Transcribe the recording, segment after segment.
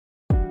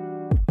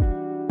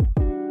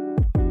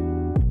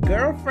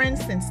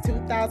girlfriends since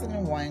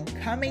 2001,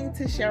 coming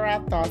to share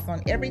our thoughts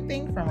on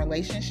everything from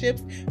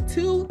relationships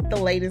to the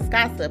latest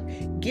gossip,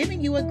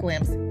 giving you a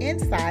glimpse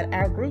inside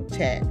our group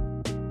chat.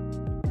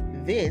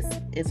 This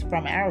is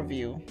From Our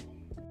View.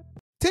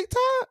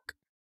 TikTok?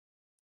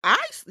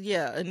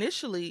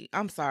 Initially,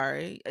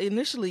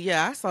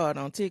 I saw it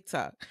on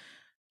TikTok.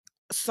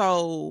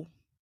 So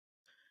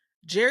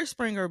Jerry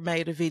Springer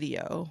made a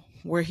video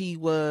where he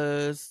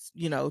was,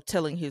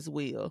 telling his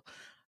will.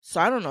 So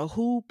I don't know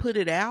who put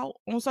it out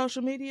on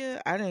social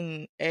media. I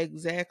didn't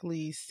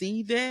exactly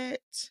see that.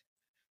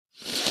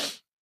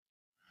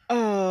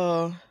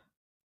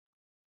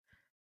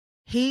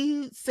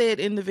 He said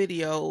in the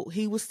video,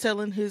 he was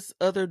telling his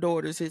other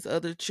daughters, his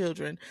other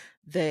children,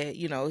 that,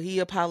 he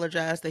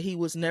apologized, that he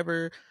was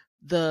never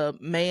the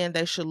man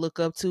they should look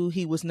up to.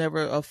 He was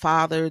never a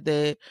father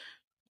that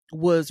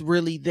was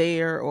really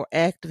there or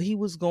active. He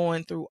was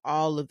going through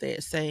all of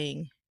that,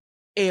 saying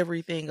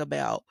everything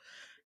about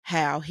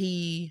how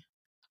he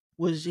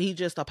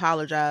just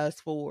apologized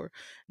for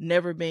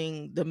never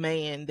being the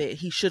man that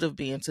he should have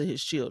been to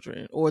his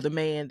children, or the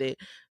man that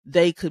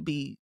they could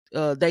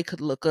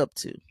look up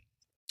to.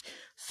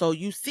 So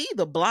you see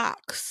the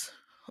blocks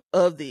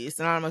of this,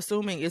 and I'm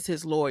assuming it's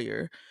his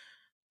lawyer.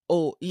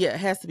 Oh, yeah, it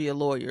has to be a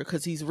lawyer,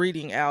 because he's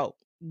reading out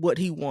what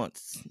he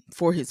wants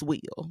for his will,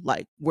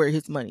 like where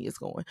his money is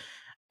going.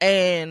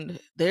 And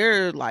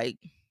they're like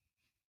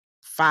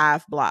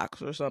 5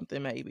 blocks or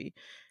something, maybe.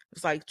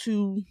 It's like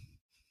 2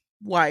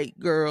 white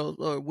girls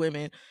or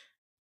women.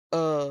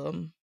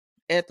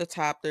 At the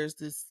top, there's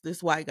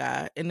this white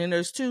guy, and then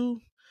there's 2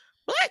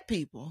 black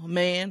people, a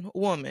man, a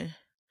woman.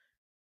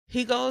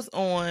 He goes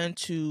on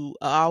to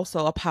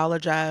also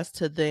apologize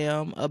to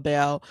them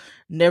about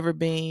never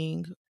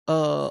being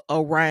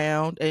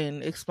around,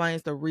 and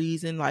explains the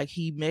reason. Like,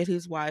 he met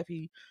his wife,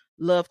 he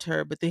loved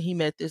her, but then he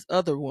met this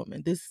other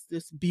woman,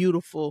 this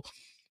beautiful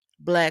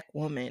black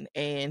woman,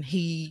 and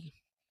he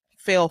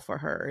fell for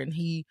her, and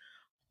he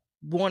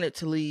wanted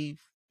to leave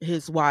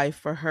his wife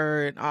for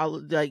her, and all,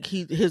 like,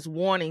 his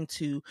wanting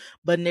to,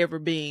 but never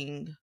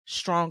being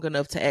strong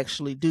enough to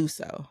actually do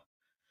so.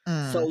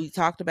 So he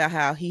talked about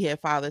how he had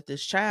fathered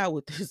this child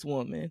with this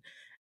woman,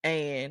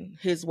 and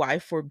his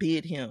wife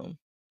forbid him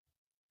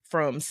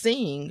from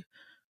seeing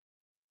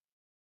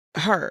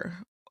her,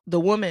 the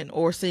woman,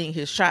 or seeing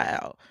his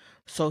child.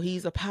 So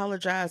he's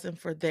apologizing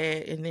for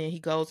that. And then he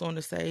goes on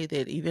to say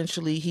that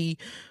eventually he,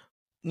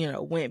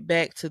 went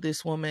back to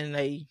this woman.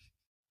 They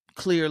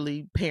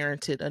clearly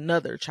parented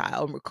another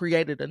child, or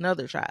created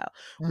another child,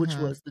 which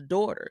was the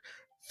daughter.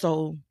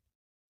 So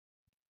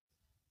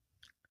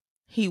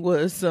he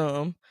was,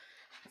 let's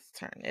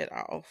turn it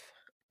off.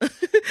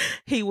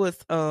 He was,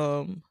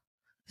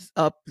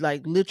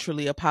 like,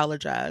 literally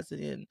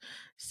apologizing and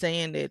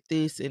saying that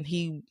and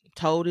he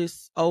told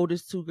his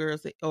oldest 2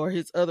 girls, or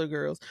his other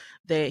girls,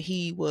 that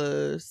he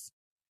was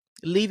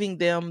leaving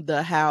them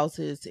the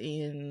houses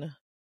in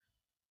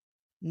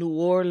New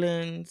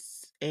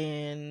Orleans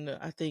and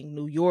I think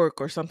New York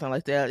or something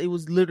like that. It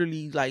was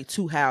literally like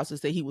 2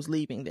 houses that he was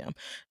leaving them.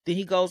 Then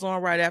he goes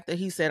on right after,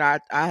 he said, I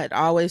had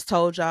always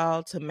told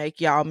y'all to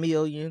make y'all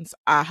millions.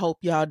 I hope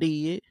y'all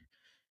did.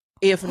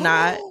 If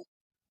not,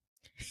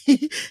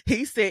 he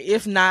said,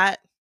 if not,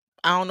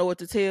 I don't know what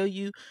to tell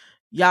you.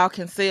 Y'all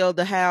can sell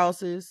the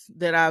houses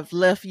that I've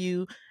left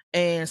you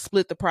and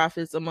split the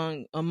profits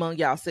among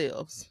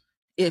yourselves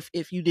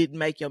if you didn't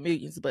make your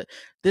millions. But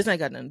this ain't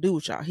got nothing to do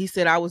with y'all. He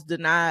said, I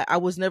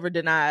was never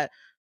denied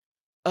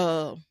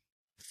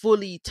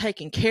fully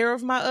taking care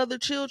of my other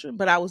children,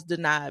 but I was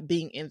denied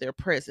being in their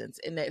presence,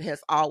 and that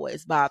has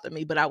always bothered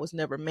me. But I was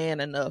never man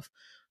enough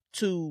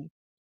to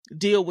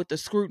deal with the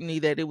scrutiny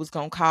that it was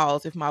going to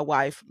cause if my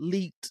wife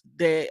leaked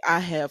that I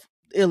have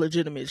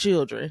illegitimate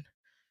children.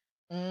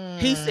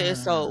 He said,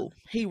 so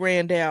he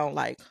ran down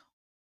like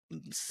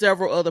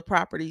several other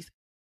properties.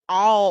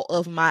 All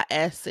of my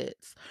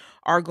assets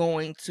are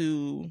going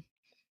to,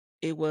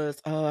 it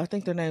was, I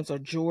think their names are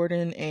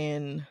Jordan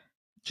and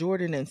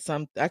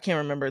some, I can't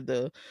remember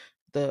the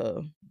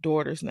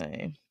daughter's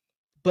name,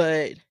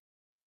 but,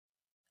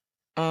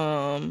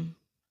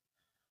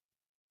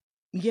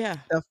 yeah.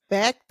 The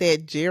fact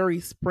that Jerry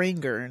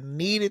Springer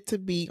needed to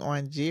be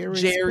on Jerry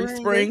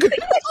Springer.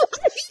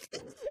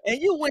 And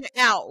you went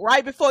out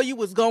right before you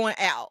was going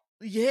out.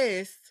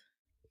 Yes.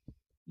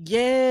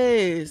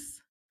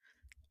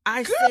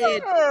 I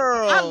said,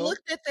 I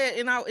looked at that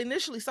and I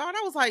initially saw it.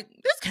 I was like,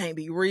 this can't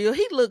be real.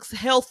 He looks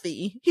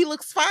healthy. He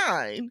looks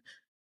fine.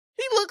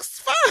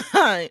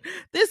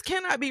 This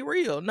cannot be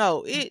real.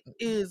 No, it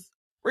is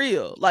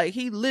real. Like,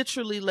 he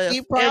literally left.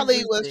 He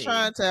probably was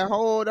trying to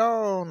hold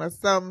on or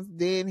something.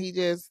 Then he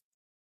just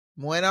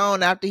went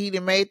on after he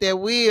done made that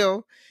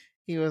will.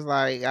 He was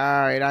like,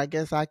 all right, I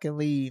guess I can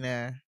leave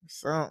now.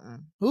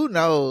 Something. Who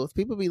knows?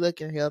 People be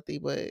looking healthy,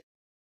 but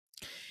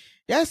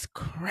that's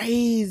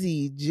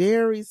crazy.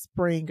 Jerry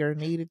Springer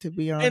needed to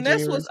be on. And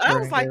that's what I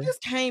was like, this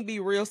can't be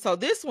real. So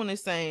this one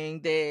is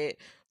saying that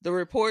the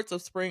reports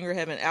of Springer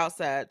having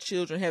outside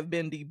children have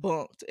been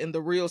debunked, and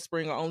the real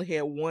Springer only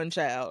had one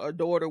child, a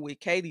daughter with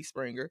Katie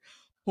Springer,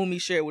 whom he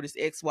shared with his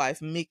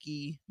ex-wife,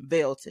 Mickey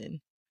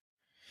Velton.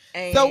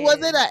 And So was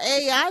it an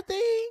AI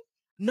thing?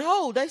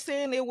 no, they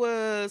saying it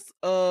was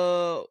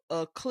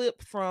a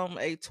clip from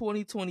a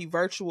 2020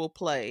 virtual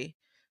play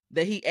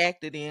that he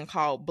acted in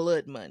called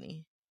Blood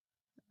Money.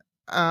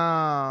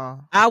 Oh.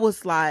 I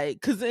was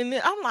like,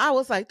 I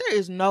was like, there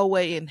is no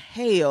way in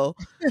hell.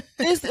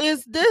 There's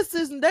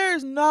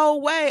no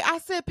way. I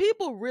said,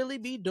 people really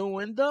be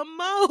doing the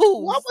Why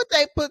most. would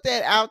they put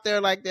that out there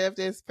like that if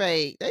it's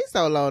fake? They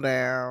so low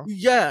down.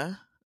 Yeah.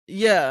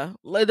 Yeah.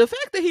 Like, the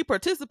fact that he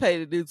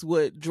participated is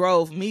what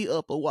drove me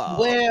up a wall.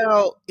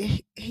 Well,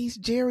 he's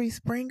Jerry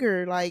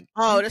Springer. Like,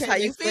 Oh, that's how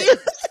you feel?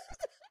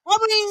 I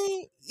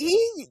mean,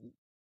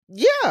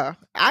 yeah,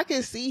 I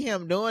can see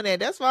him doing that.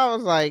 That's why I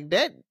was like,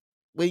 that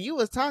when you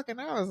was talking,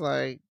 I was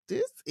like,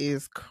 this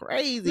is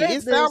crazy.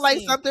 It sounds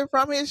like something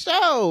from his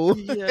show.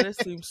 Yeah, that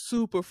seems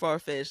super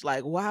far-fetched.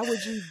 Like, why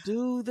would you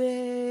do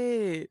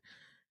that?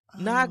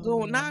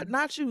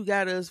 Not you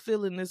got us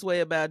feeling this way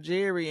about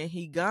Jerry and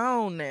he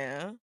gone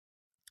now.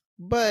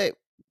 But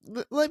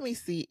let me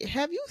see.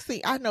 Have you seen?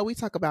 I know we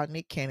talk about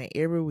Nick Cannon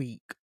every week,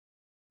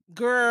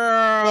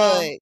 girl.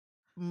 But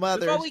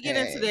Mother's Before we get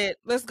into that,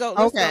 let's go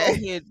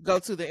ahead, go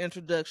to the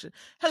introduction.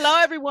 Hello,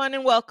 everyone,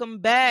 and welcome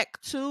back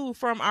to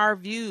From Our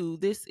View.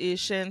 This is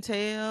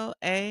Chantel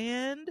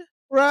and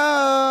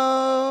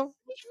Ro.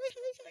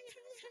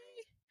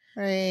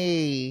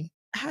 Hey,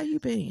 how you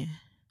been?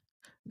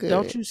 Good.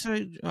 Don't you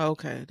say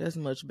okay? That's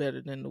much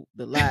better than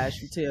the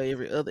lies you tell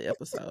every other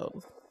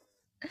episode.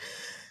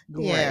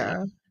 Great.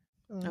 Yeah,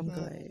 I'm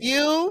glad.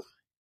 You?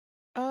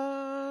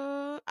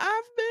 I've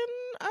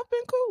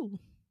been cool.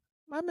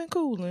 I've been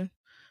cooling.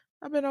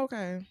 I've been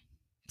okay,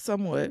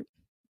 somewhat.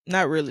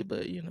 Not really,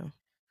 but you know.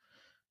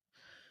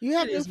 You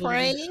have new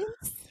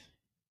frames?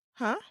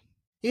 Huh?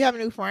 You have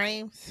new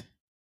frames?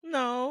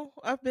 No,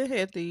 I've been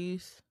had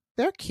these.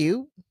 They're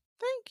cute.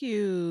 Thank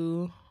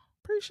you.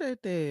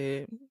 Appreciate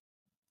that.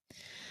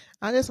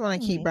 I just want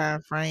to keep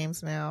buying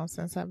frames now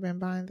since I've been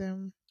buying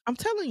them. I'm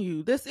telling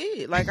you, that's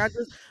it. Like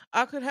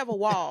I could have a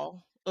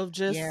wall of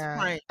just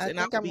frames and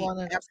I would be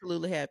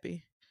absolutely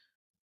happy.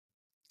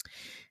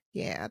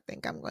 Yeah, I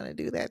think I'm going to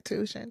do that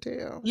too,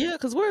 Chantel. Yeah,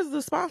 because where's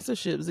the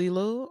sponsorship,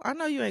 Z-Lo? I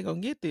know you ain't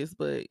going to get this,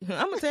 but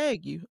I'm going to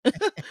tag you.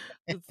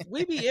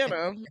 We be in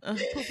them.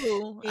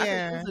 Poo-poo. I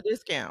can use a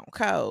discount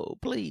code,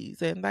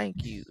 please, and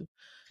thank you.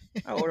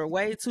 I order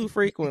way too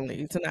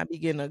frequently to not be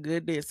getting a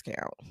good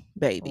discount,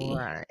 baby.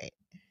 Right.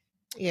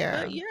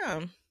 Yeah. But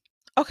yeah.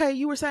 Okay,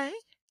 you were saying?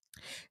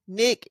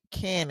 Nick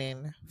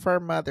Cannon for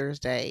Mother's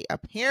Day.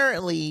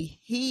 Apparently,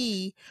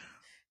 he's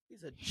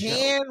a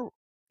joke.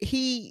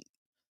 He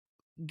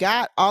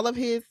got all of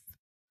his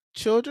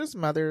children's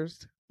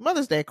Mother's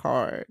Day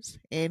cards,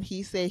 and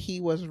he said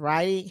he was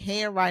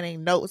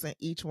handwriting notes in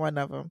each one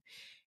of them,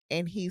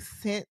 and he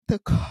sent the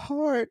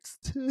cards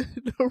to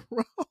the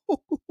wrong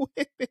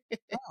women.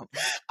 Oh.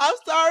 I'm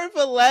sorry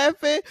for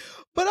laughing,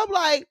 but I'm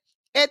like,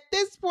 at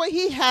this point,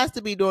 he has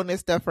to be doing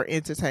this stuff for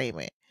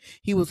entertainment.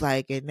 He was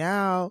like, and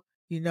now,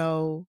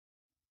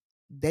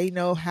 they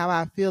know how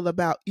I feel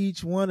about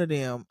each one of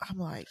them. I'm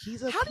like,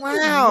 he's a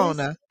clown.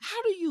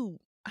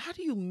 How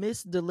do you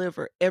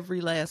misdeliver every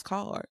last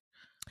card?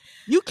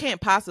 You can't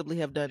possibly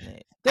have done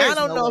that. I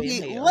don't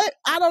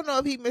know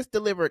if he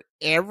misdelivered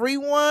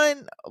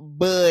everyone,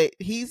 but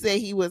he said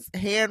he was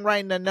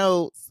handwriting the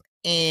notes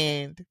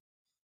and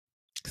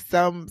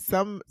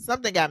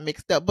something got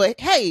mixed up. But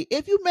hey,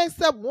 if you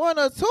mess up one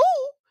or two,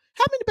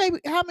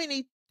 how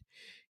many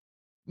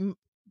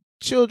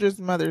children's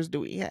mothers do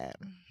we have?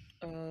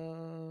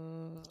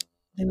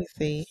 Let me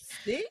see.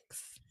 6.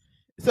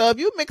 So if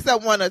you mix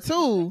up one or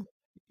two,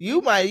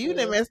 you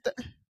didn't messed up.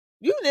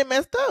 You didn't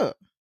messed up.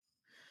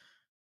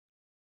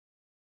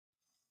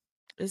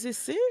 Is it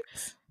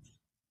 6?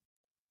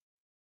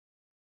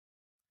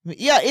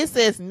 Yeah, it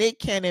says Nick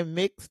Cannon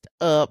mixed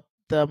up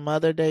the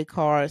Mother Day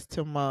cards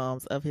to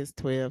moms of his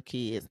 12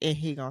 kids, and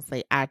he gonna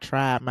say, "I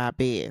tried my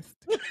best."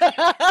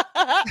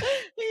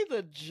 He's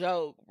a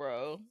joke,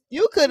 bro.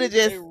 You could have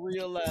just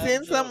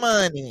sent some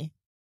money.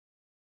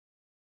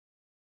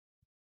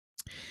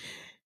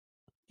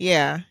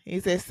 Yeah, he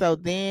said. So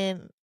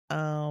then,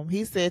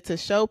 he said, to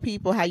show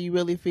people how you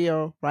really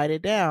feel, write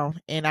it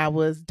down. And I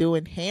was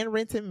doing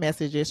handwritten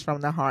messages from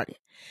the heart.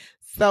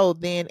 So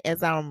then,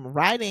 as I'm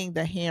writing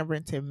the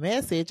handwritten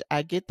message,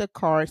 I get the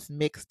cards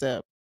mixed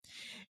up.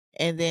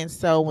 And then,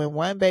 so when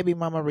one baby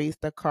mama reads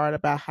the card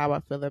about how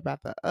I feel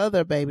about the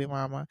other baby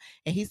mama,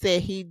 and he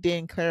said he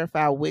didn't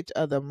clarify which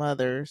of the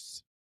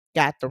mothers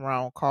got the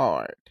wrong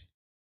card.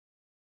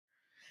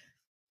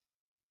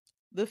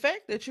 The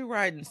fact that you're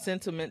writing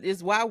sentiment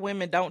is why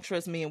women don't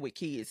trust men with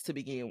kids to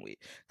begin with.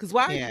 Because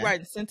why are you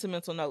writing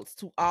sentimental notes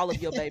to all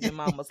of your baby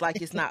mamas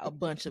like it's not a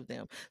bunch of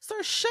them?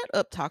 Sir, shut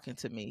up talking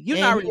to me. You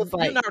already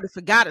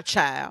forgot a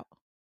child.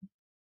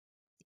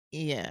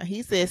 Yeah,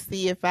 he said,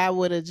 see, if I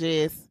would have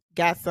just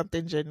got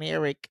something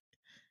generic,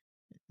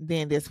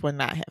 then this would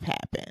not have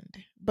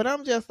happened. But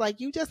I'm just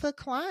like, you just a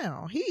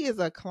clown. He is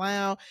a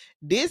clown.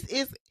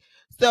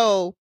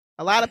 So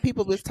a lot of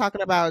people was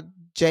talking about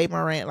Jay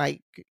Morant,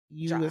 like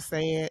you Ja. were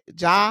saying,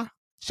 Ja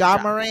Ja.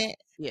 Morant.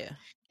 Yeah.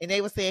 And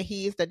they were saying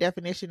he is the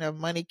definition of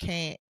money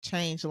can't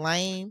change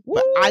lane.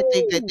 But I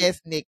think that Woo!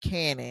 that's Nick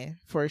Cannon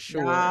for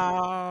sure.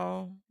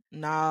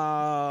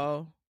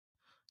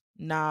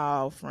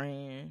 No,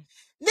 friend.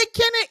 Nick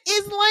Cannon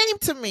is lame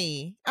to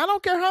me. I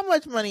don't care how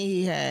much money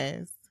he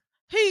has.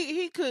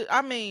 He could.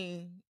 I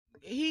mean,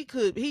 he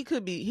could be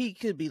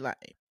lame.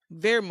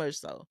 Very much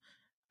so.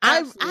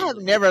 I've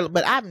Absolutely.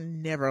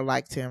 never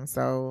liked him.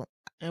 So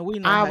And we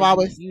know I've how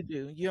always you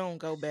do. You don't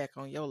go back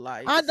on your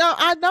life. I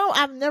know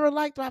I've never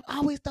liked him. I've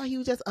always thought he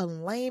was just a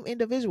lame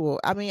individual.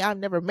 I mean, I've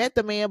never met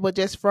the man, but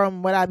just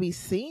from what I be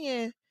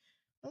seeing,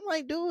 I'm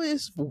like, dude,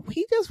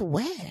 he just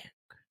whack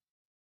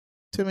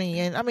to me.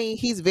 And I mean,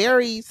 he's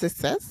very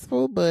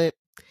successful, but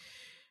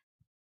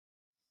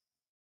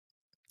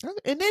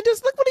and then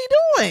just look what he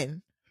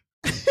doing.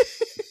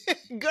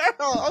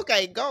 Girl,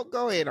 okay, go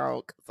ahead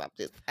on,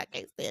 because I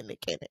can't stand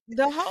Nick Cannon.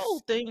 The whole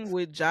thing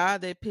with Ja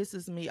that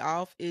pisses me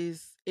off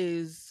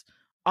is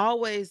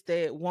always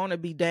that wanna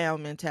be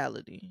down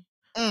mentality.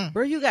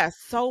 Bro, you got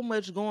so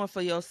much going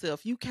for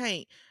yourself. You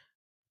can't.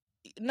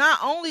 Not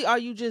only are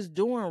you just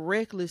doing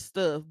reckless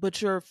stuff,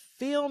 but you're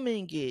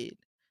filming it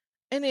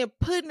and then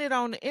putting it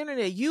on the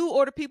internet. You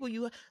or the people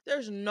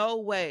there's no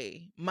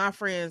way my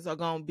friends are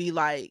gonna be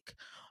like,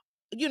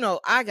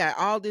 I got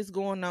all this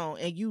going on,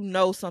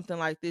 and something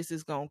like this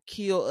is gonna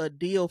kill a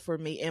deal for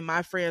me, and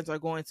my friends are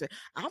going to,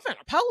 I'm gonna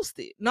post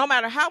it. No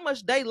matter how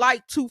much they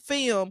like to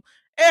film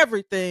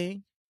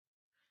everything,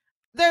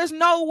 there's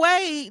no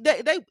way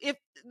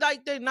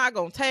they're not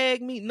gonna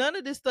tag me. None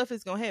of this stuff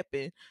is gonna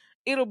happen.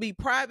 It'll be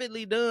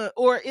privately done,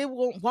 or it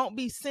won't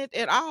be sent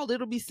at all.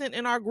 It'll be sent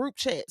in our group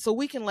chat so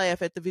we can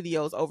laugh at the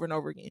videos over and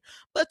over again.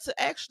 But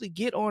to actually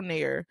get on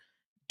there,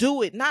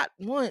 do it not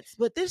once,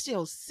 but this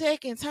your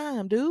second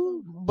time,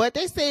 dude. But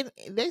they said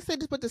this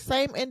with the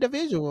same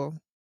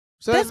individual.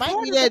 So That's it might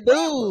part be of the that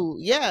problem.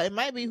 dude. Yeah, it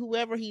might be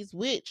whoever he's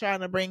with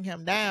trying to bring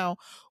him down,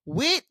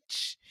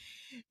 which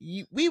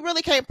we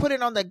really can't put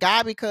it on the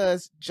guy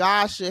because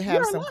Josh should have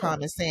You're some alone.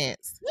 common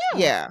sense. Yeah.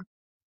 Yeah.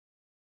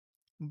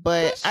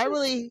 But That's I just-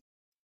 really,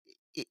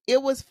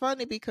 it was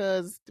funny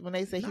because when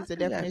they say he's Not the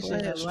they got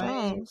definition of glass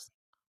lame, straws.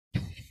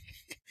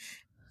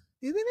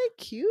 isn't it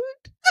cute?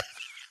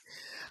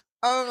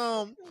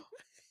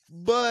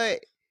 But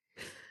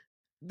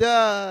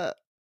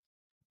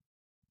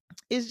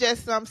it's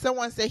just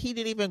someone said he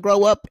didn't even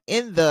grow up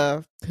in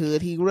the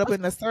hood. He grew up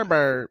in the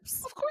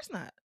suburbs. Of course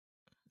not.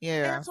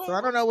 Yeah. So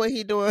I don't know what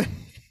he doing.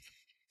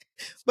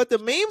 But the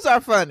memes are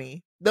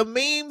funny. The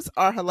memes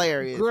are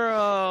hilarious.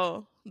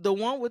 Girl, the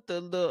one with the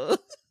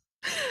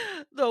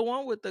the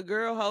one with the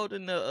girl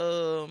holding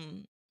the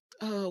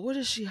what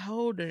is she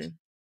holding?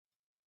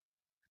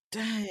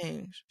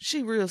 Dang,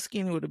 she real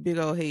skinny with a big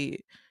old head.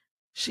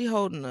 She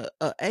holding a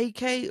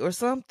AK or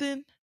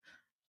something.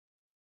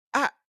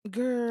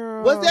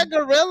 Girl, Was that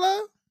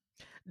gorilla?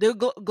 the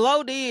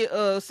Glow did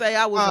say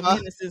I was a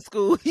menace in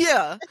school.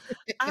 Yeah,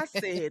 I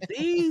said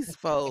these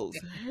folks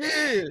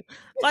here.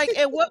 Like,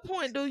 at what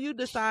point do you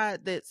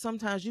decide that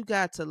sometimes you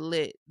got to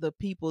let the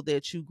people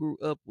that you grew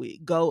up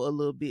with go a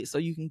little bit so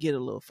you can get a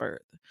little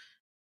further?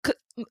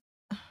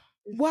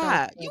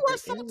 Why? You are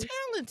so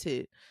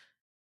talented.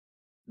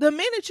 The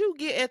minute you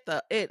get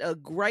at a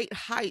great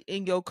height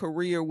in your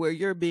career where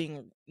you're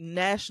being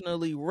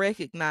nationally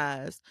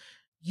recognized,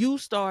 you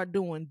start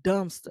doing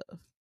dumb stuff.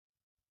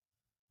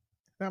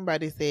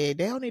 Somebody said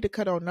they don't need to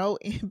cut on no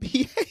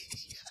NBA.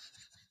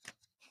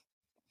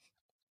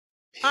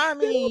 I They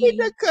don't mean, need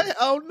to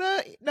cut on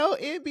no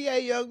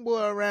NBA young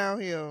boy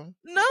around him.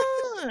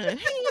 none.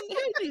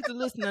 He needs to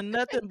listen to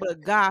nothing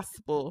but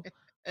gospel.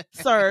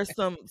 Sir,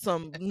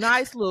 some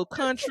nice little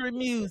country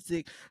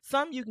music.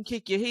 Some you can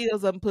kick your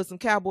heels up and put some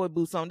cowboy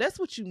boots on. That's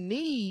what you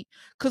need.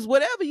 Because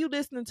whatever you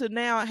listening to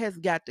now has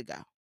got to go.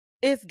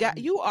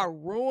 You are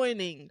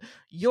ruining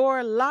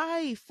your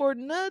life for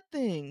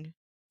nothing.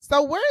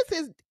 So where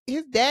is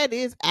his dad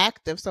is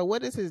active. So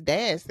what is his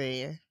dad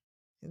saying?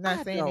 He's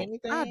not saying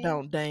anything? I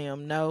don't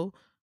damn know.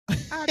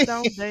 I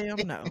don't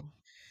damn know.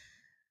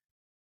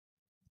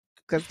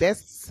 Because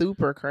that's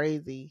super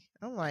crazy.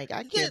 I'm like,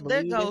 I can't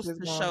believe that goes this is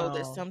to going show on.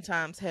 that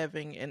sometimes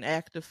having an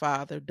active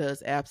father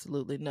does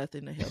absolutely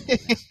nothing to help you.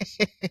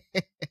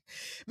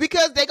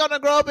 Because they're gonna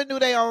grow up and do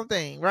their own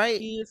thing, right?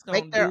 Kids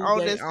Make gonna their own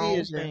do their own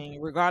decision.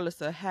 thing,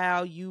 regardless of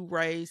how you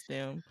raise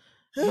them.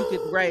 You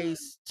could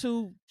raise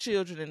two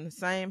children in the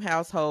same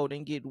household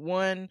and get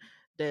one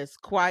that's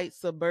quite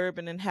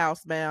suburban and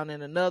housebound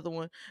and another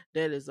one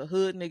that is a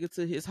hood nigga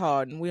to his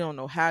heart, and we don't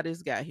know how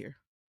this got here.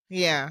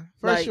 Yeah,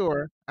 for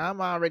sure. I'm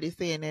already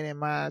seeing that in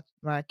my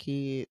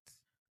kids.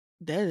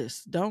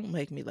 Don't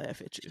make me laugh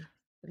at you.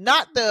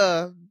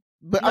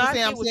 But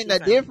I'm seeing the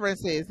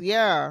differences.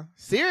 Yeah,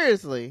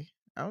 seriously.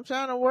 I'm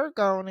trying to work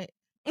on it.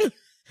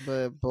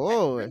 But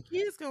boy,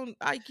 kids gonna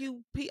like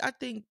you. I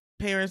think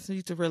parents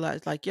need to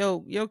realize, like,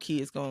 your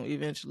kids gonna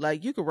eventually,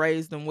 like, you can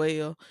raise them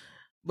well,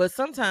 but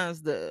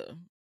sometimes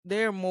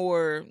they're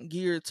more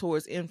geared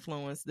towards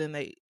influence than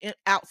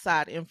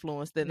outside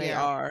influence than they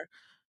are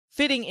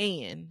fitting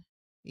in.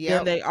 than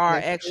Yep. they are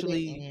They fit it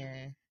actually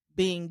in.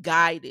 being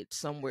guided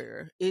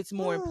somewhere. It's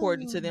more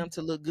important to them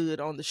to look good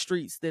on the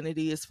streets than it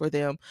is for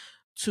them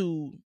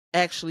to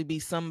actually be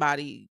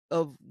somebody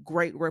of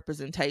great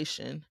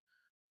representation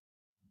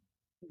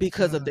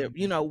because of their, Mm.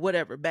 you know,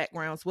 whatever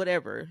backgrounds,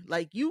 whatever.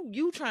 Like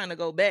you trying to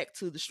go back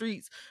to the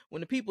streets when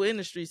the people in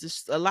the streets,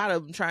 is a lot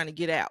of them trying to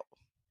get out.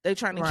 They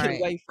trying to get Right.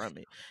 away from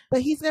it.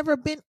 But he's never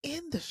been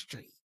in the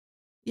street.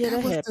 Yeah, That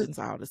that was the happens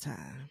all the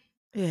time.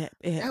 It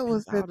that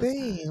was happens the all the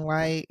time. thing.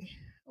 Like,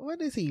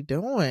 what is he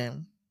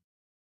doing?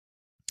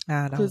 I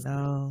don't Because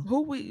know.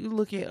 who we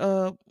look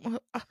at?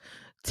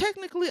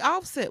 Technically,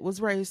 Offset was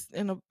raised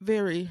in a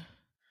very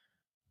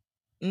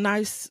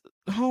nice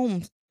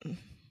home in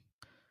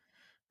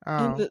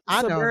Oh, the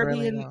I don't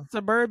really know.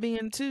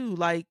 suburban too,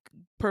 like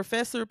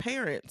professor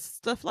parents,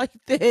 stuff like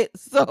that.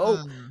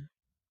 So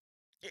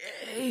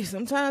Mm.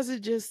 sometimes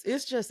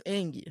it's just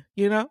in you,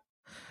 you know.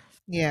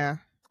 Yeah.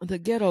 The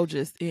ghetto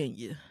just in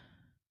you.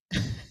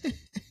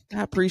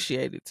 I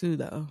appreciate it too,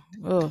 though.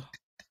 Oh,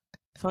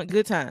 fun,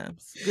 good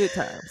times,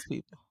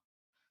 people.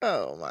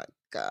 Oh my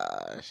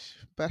gosh.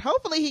 But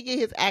hopefully he get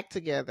his act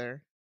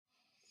together.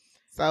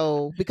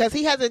 So, because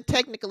he hasn't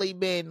technically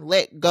been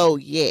let go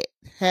yet,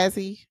 has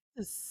he?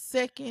 The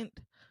second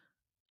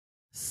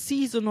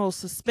seasonal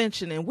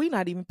suspension, and we're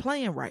not even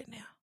playing right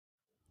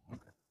now.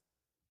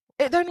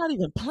 They're not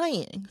even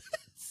playing.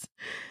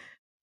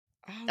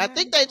 I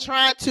think they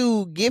trying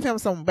to give him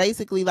some,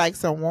 basically like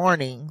some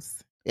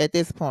warnings at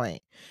this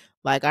point.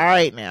 Like, all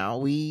right, now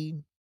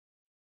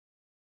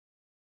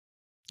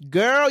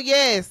girl,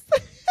 yes.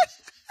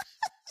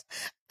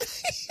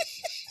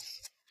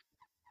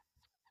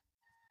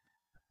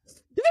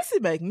 This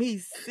would make me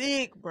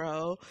sick,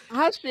 bro.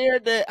 I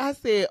shared that. I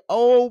said,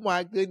 oh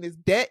my goodness,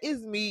 that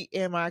is me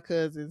and my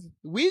cousins.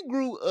 We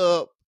grew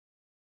up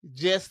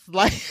just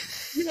like,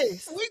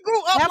 Yes, we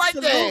grew up like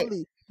that.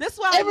 absolutely. That's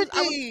why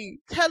Everything.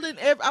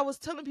 I was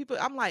telling people,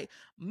 I'm like,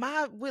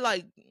 my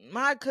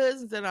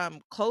cousins that I'm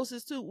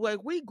closest to, like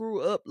we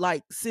grew up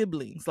like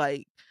siblings.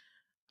 Like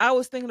I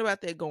was thinking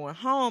about that going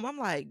home. I'm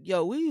like,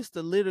 yo, we used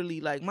to literally,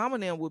 like, mom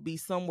and them would be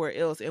somewhere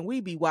else and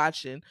we'd be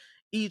watching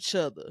each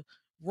other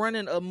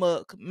running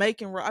amok,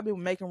 I've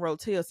been making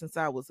rotel since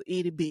I was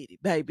itty bitty,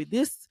 baby.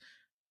 This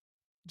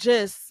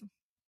just,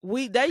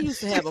 they used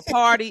to have a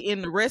party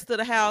in the rest of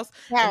the house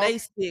and they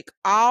stick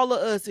all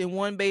of us in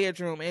one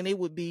bedroom and it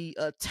would be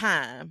a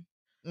time.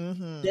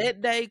 Mm-hmm.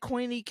 That day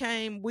Queenie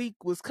came, we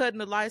was cutting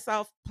the lights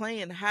off,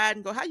 playing hide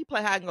and go. How you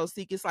play hide and go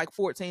seek? It's like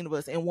 14 of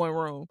us in one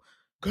room.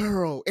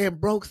 Girl, and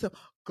broke some.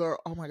 Girl,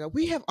 oh my God,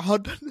 we have all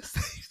done the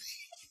same thing.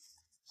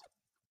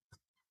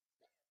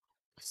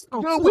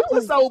 Girl, we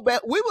were so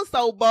bad. We were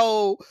so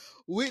bold.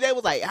 They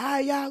was like,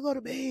 y'all go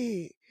to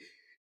bed.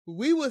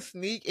 We would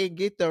sneak and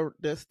get the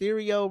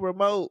stereo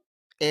remote,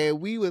 and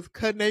we was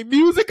cutting their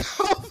music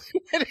off.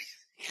 They're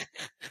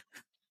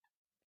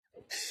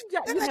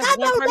like, I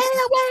know damn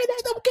well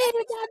they don't get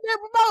the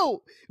goddamn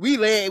remote. We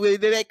then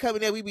they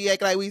coming in, we be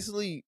acting like we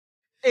sleep.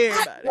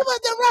 Everybody. Give us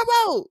the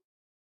remote.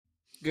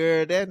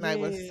 Girl, that night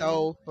was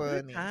so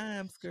funny. Good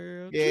times,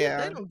 girl. Yeah.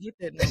 Kids, they don't get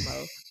that no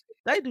more.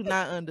 They do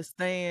not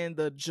understand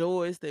the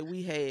joys that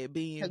we had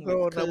being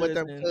growing up with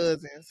them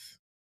cousins.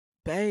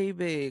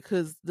 Baby,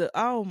 because the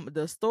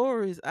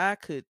stories I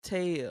could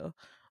tell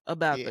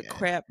about the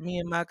crap me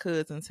and my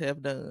cousins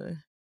have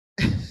done.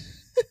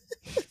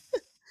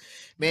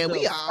 Man,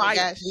 we all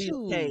got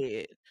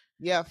shoes.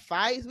 Yeah,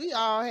 fights. We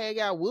all had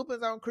got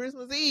whoopings on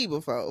Christmas Eve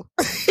before.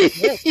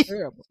 That's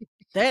terrible.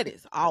 That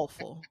is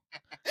awful.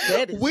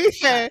 That is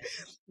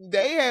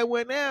they had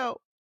went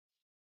out.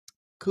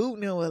 Coop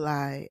was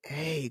like,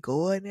 hey,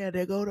 go in there.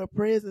 They go to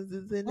prisons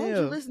in there. Why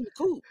don't you listen to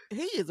Coop?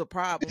 He is a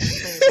problem. He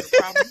been a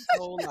problem his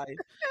whole life.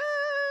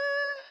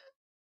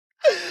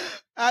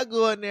 I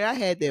go in there. I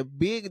had that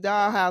big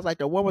dollhouse, like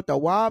the one with the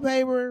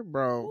wallpaper,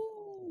 bro.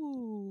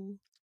 Ooh.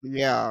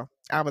 Yeah,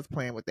 I was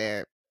playing with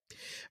that.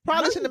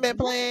 Probably shouldn't have been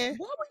playing.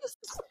 Why were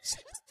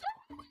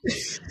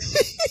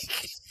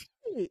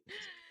you?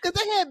 Because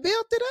they had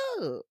built it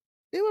up.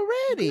 They were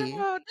ready.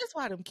 Girl, that's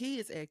why them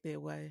kids act that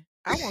way.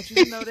 I want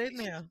you to know that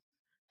now.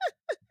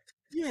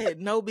 You had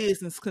no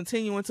business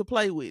continuing to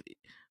play with it.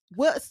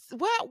 What?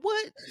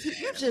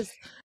 You just.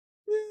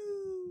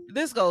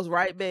 This goes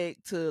right back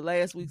to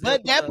last week's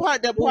But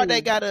episode. the part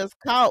that got us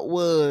caught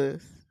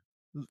was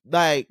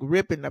like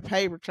ripping the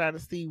paper, trying to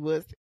see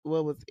what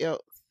was else.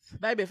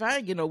 Baby, if I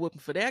ain't get no whooping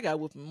for that, I got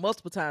whooping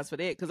multiple times for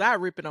that because I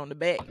rip it on the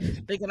back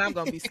thinking I'm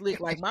gonna be slick.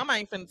 Like, mama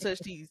ain't finna touch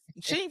these.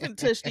 She ain't finna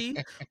touch these.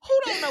 Who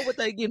don't know what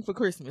they getting for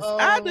Christmas?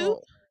 I do.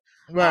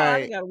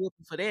 Right. I got a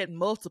whooping for that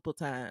multiple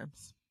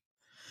times.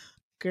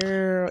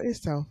 Girl,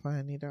 it's so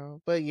funny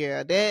though. But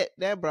yeah,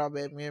 that brought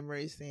back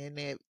memories. Saying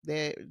that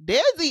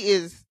Desi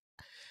is.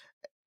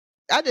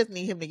 I just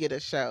need him to get a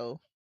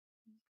show.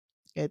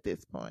 At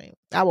this point,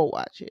 I will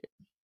watch it.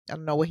 I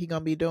don't know what he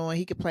gonna be doing.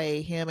 He could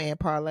play him and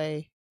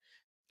Parlay.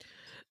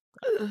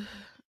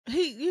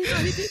 He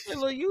did a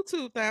little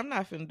YouTube thing. I'm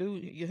not finna do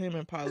him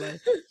and Parlay.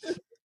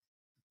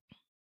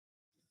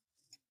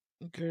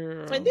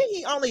 Girl. And then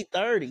he only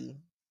 30.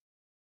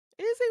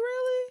 Is he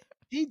really?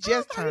 He I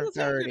just thought he turned was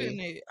younger than 30.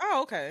 that.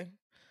 Oh, okay.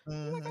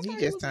 I'm like, I He thought he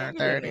just was turned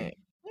younger than 30. that.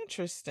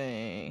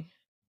 Interesting.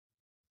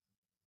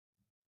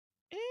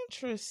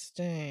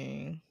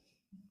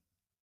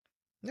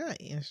 Not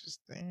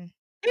interesting.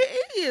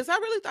 It is. I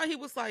really thought he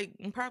was like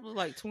probably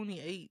like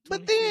 28,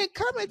 But 26. then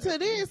coming to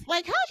this,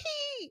 like how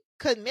he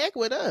connect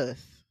with us?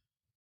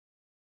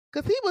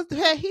 Cause he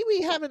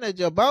be having a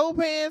jabot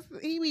pants.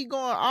 He be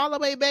going all the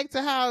way back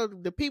to how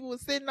the people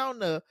was sitting on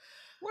the.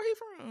 Where he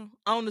from?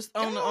 On the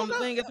I don't know.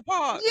 thing at the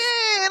park.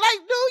 Yeah, like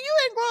dude, you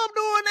ain't grow up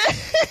doing that.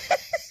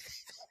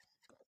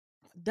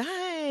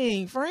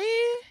 Dang, friend.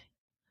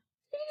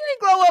 You ain't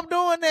grow up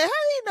doing that. How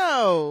he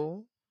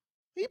know?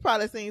 He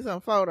probably seen some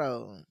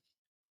photos.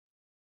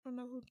 I don't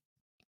know who.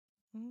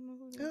 I don't know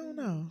who I that don't is.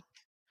 know.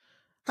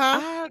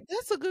 Huh?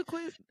 That's a good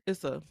question.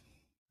 It's a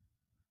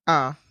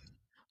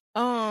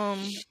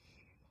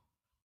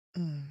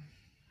Mm.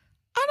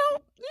 I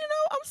don't,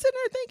 I'm sitting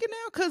there thinking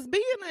now, cause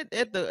being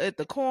at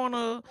the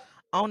corner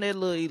on that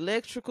little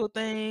electrical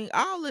thing,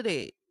 all of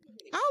that.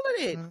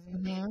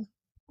 Mm-hmm.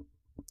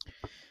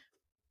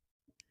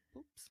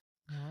 Oops.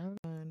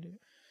 Find it.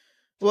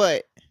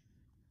 What?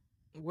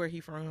 Where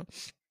he from?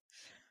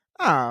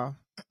 Oh,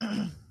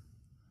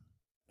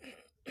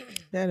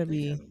 that'll They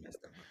be. kinda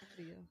messed up my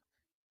audio.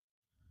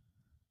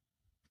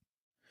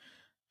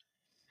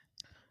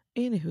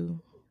 Anywho,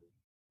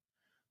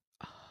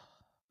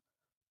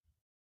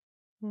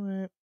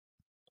 What?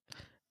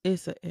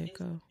 it's an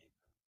echo.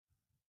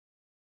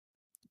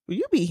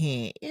 You be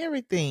hearing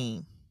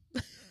everything.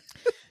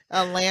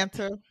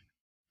 Atlanta.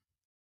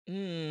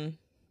 Mm.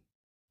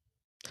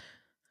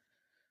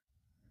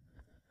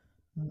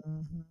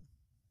 Mm-hmm.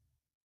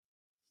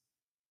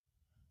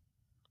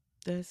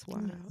 That's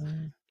wild.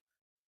 Mm-hmm.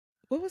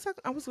 What was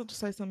I was going to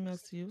say something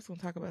else to you. I was going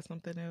to talk about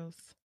something else.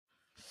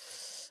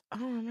 I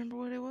don't remember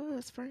what it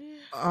was, friend.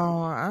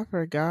 Oh, I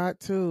forgot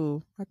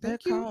too. I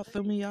That think you. call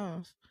threw me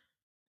off.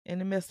 And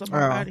it messed up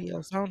my Oh.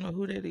 audio. So I don't know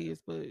who that is,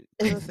 but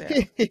cuss out.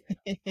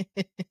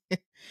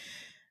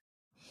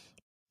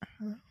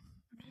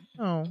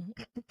 Oh.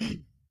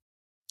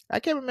 I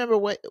can't remember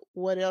what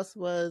else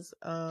was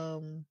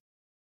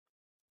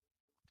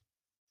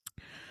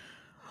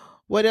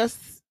what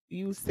else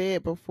you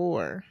said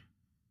before.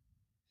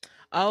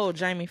 Oh,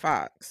 Jamie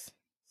Foxx.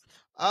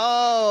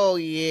 Oh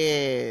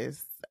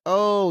yes.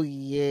 Oh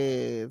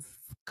yes.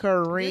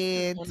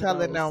 Corinne one of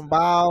telling those. them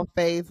bald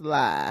face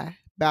lie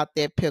about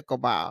that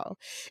pickleball.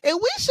 And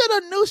we should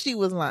have knew she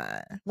was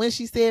lying when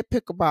she said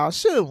pickleball,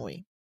 shouldn't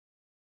we?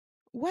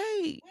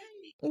 Wait,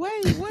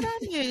 what I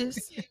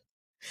miss?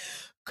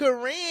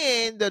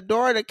 Corinne, the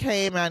daughter,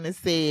 came out and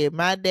said,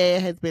 my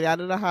dad has been out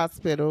of the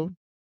hospital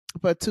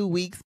for 2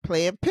 weeks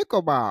playing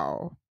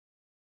pickleball.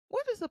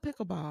 What is a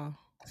pickleball?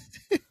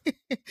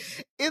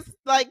 It's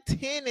like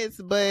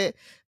tennis, but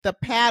the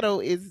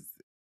paddle is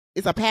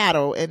it's a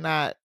paddle and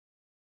not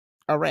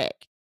a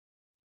rack.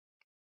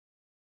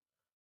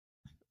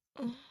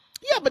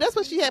 Yeah, but that's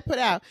what she had put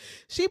out.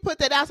 She put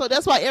that out, so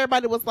that's why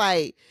everybody was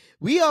like,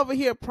 "We over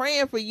here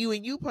praying for you,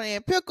 and you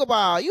playing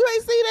pickleball. You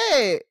ain't see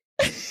that."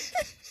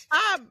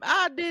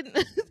 I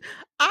didn't.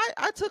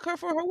 I took her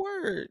for her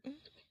word.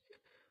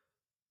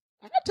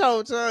 I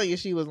told Tanya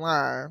she was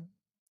lying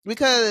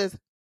because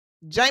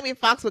Jamie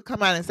Foxx would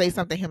come out and say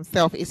something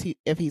himself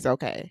if he's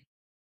okay,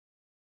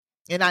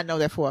 and I know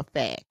that for a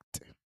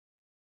fact.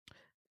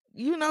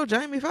 You know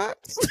Jamie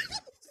Foxx.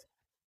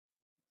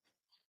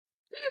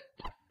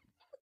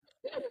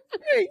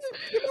 Hey,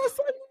 you know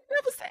something you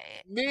never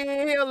said. Me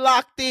and him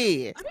locked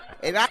in,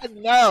 and I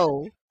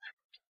know,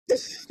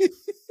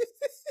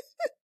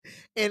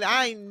 and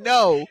I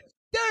know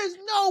there is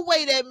no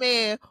way that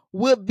man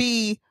would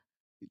be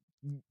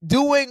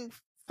doing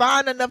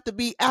fine enough to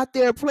be out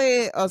there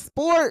playing a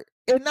sport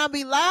and not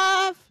be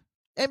live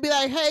and be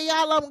like, "Hey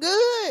y'all, I'm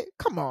good."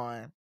 Come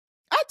on.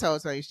 I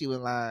told her she was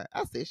lying.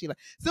 I said she lied.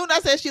 Soon as I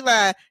said she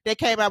lied, they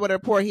came out with a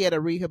report he had a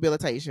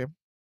rehabilitation.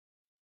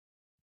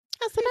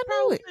 I said, I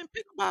knew it.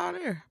 Pickleball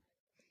there.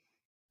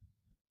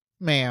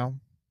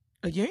 Ma'am.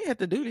 You ain't have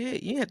to do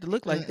that. You ain't have to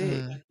look like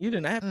that. You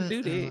didn't have to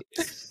do that.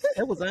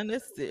 That was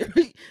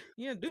unnecessary.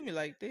 You didn't do me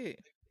like that.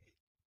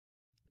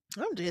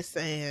 I'm just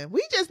saying.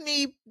 We just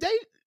need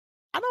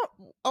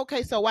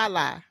okay, so why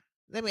lie?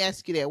 Let me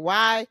ask you that.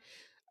 Why?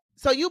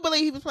 So you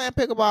believe he was playing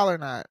pickleball or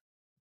not?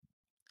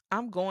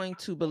 I'm going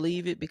to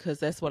believe it because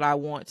that's what I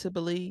want to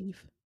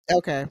believe.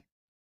 Okay.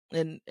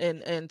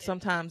 And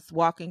sometimes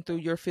walking through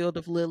your field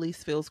of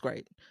lilies feels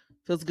great.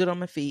 Feels good on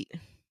my feet.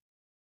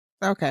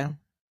 Okay.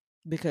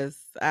 Because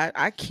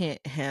I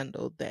can't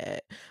handle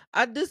that.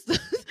 This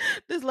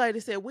lady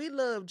said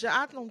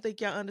I don't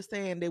think y'all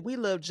understand that we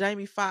love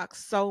Jamie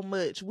Foxx so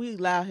much we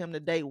allow him to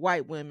date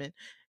white women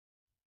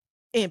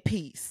in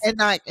peace and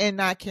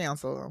not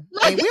cancel him.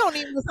 And we don't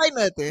even say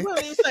nothing. We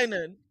don't even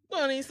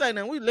say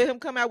nothing. We let him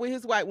come out with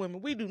his white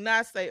women. We do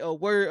not say a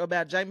word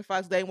about Jamie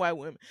Foxx dating white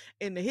women.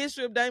 In the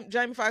history of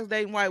Jamie Foxx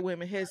dating white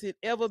women, has it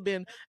ever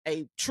been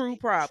a true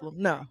problem?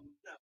 No.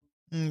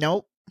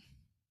 Nope.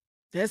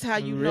 That's how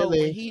you know when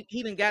Really?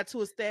 he done got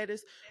to a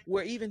status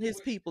where even his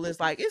people is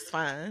like, it's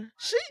fine.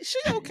 She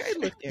okay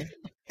looking.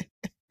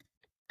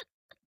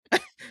 I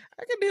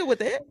can deal with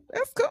that.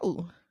 That's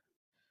cool.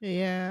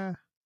 Yeah.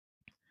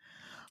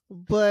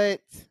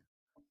 But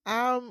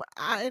I'm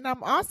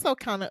also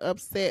kind of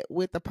upset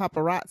with the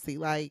paparazzi.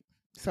 Like,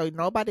 so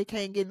nobody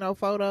can get no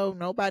photo,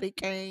 nobody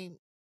can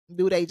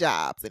do their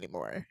jobs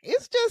anymore.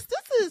 It's just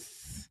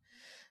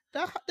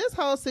this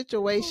whole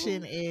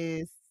situation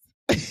is.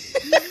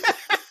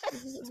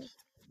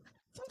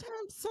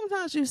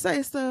 Sometimes you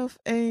say stuff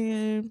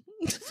and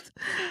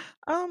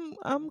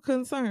I'm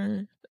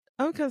concerned.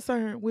 I'm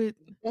concerned with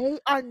They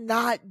are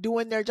not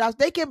doing their jobs.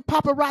 They can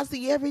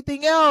paparazzi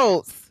everything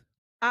else.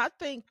 I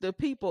think the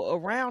people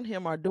around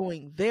him are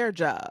doing their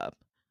job.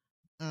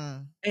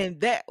 Mm.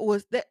 And that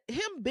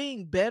him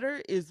being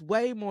better is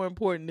way more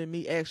important than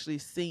me actually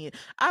seeing.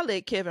 I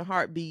let Kevin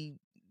Hart be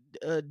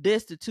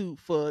destitute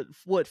for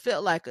what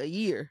felt like a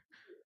year.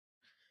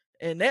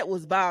 And that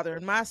was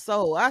bothering my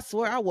soul. I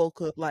swear I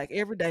woke up like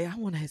every day, I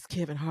want to ask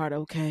Kevin Hart,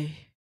 okay?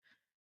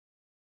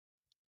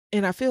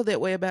 And I feel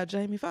that way about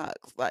Jamie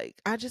Foxx. Like,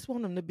 I just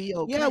want him to be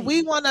okay. Yeah,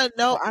 we want to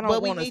know,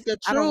 but we need the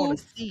truth. I don't want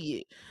to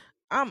see it.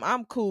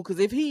 I'm cool because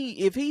if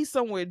he's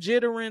somewhere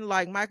jittering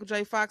like Michael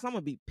J. Fox, I'm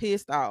gonna be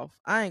pissed off.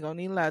 I ain't gonna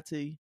even lie to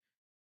you.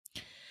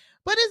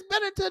 But it's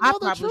better to know the I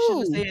probably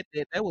shouldn't truth. have said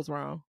that. That was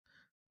wrong.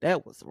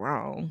 That was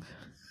wrong.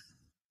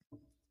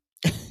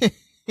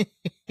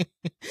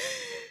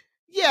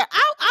 Yeah,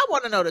 I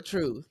want to know the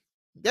truth.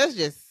 That's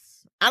just,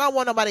 I don't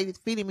want nobody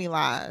feeding me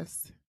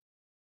lies.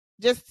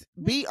 Just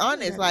be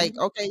honest. Like,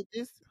 okay,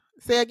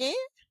 say again.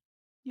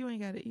 You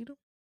ain't gotta eat them.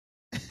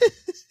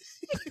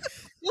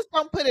 Just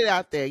don't put it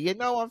out there. You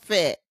know I'm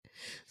fat.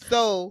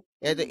 So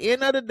at the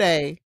end of the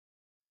day,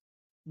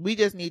 we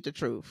just need the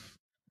truth.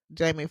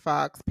 Jamie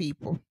Foxx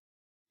people.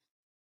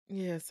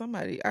 Yeah,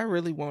 somebody. I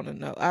really want to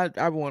know.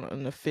 I want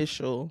an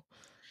official.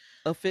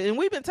 And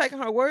we've been taking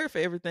her word for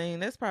everything.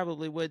 That's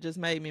probably what just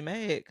made me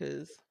mad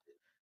because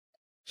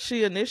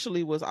she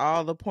initially was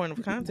all the point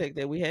of contact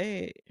that we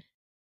had.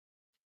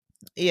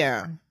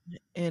 Yeah.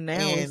 And now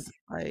it's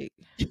like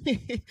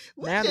we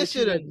just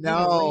should have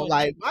known.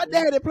 Like, my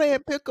daddy playing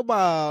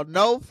pickleball,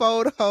 no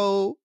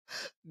photo,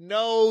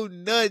 no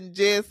nothing,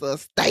 just a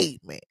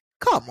statement.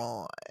 Come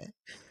on,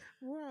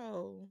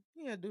 bro.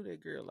 You gotta do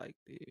that girl like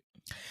that.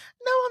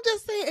 No, I'm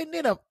just saying. And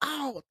then of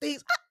all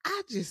things,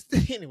 I just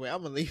anyway,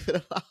 I'm gonna leave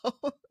it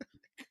alone.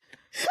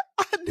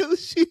 I knew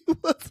she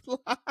was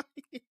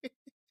lying.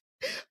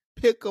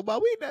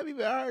 Pickleball. We never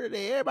even heard of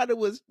it.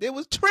 It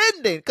was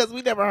trending because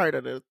we never heard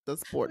of the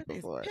sport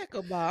before.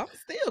 Pickleball. I'm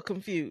still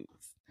confused.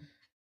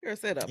 Girl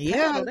said a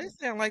paddle. That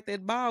sound like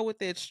that ball with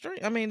that string.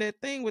 I mean that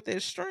thing with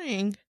that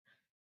string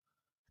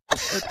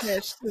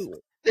attached to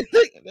it. Is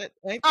that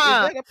a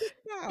pickleball?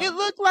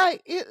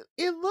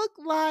 It looked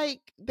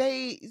like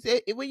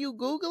when you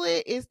Google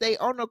it, it's they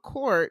on a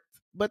court,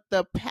 but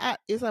the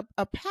is a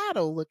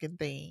paddle looking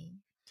thing.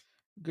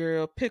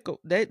 Girl,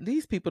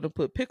 these people done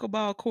put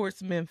pickleball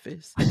courts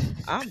Memphis.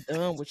 I'm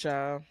done with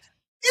y'all.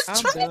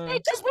 It's trending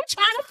because we're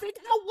trying to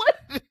figure out what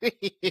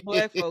it is.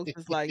 Black folks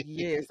is like,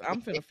 yes,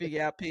 I'm finna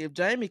figure out if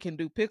Jamie can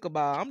do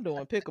pickleball, I'm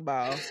doing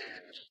pickleball.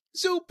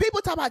 Shoot,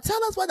 people talk about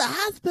tell us where the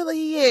hospital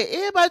he at.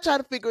 Everybody trying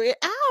to figure it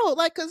out,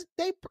 like, cause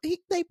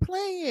they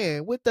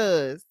playing with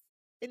us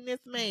and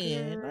this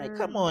man. Girl. Like,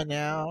 come on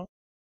now.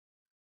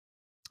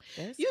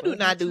 You do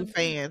not do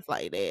fans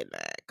like that. Nah.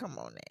 Come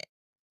on now.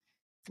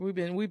 We've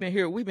been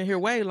here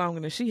way longer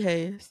than she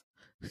has.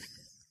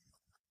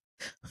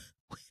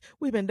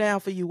 We've been down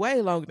for you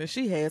way longer than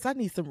she has. I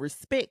need some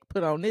respect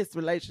put on this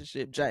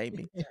relationship,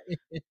 Jamie.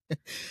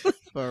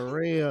 For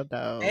real,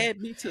 though. Add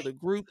me to the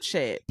group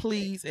chat,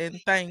 please,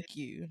 and thank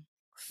you.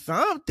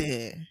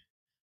 Something.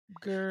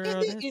 Girl,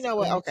 then, you know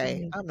what?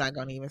 Okay, I'm not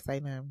going to even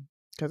say nothing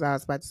because I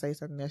was about to say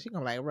something else. She's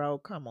going to be like, Ro,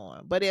 come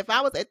on. But if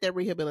I was at that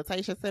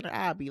rehabilitation center,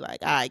 I'd be like,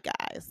 all right,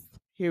 guys,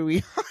 here we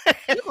are.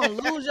 You're going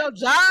to lose your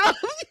job?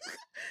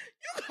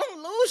 You're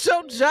going to lose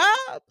your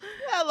job?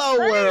 Hello,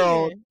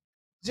 world.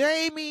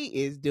 Jamie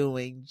is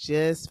doing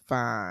just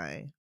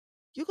fine.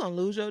 You're going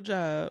to lose your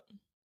job.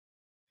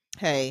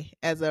 Hey,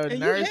 as a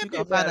nurse, you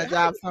can find a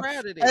job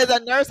somewhere. As a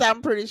nurse,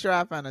 I'm pretty sure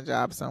I found a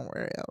job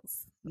somewhere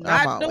else.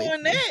 Not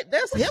doing that.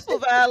 That's HIPAA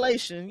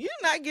violation. You're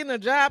not getting a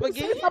job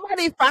again.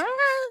 Somebody fine?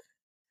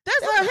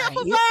 That's a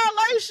HIPAA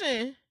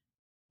violation.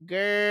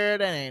 Girl,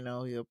 that ain't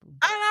no HIPAA. And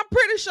I'm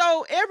pretty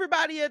sure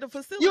everybody at the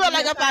facility. You are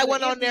like if I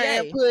went on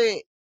there and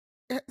put.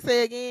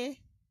 Say again.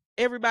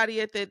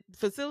 Everybody at that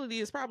facility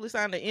is probably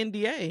signed an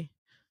NDA.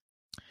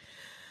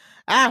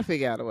 I'll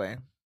figure out a way.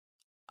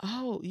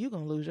 Oh, you're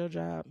going to lose your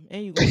job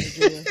and you're going to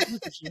jail.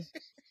 Look at you.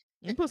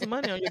 You put some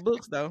money on your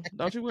books, though.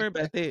 Don't you worry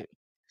about that.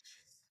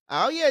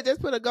 Oh, yeah. Just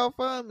put a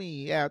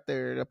GoFundMe out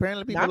there.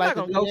 Apparently, people like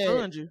to do that. I'm not going to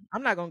GoFund you.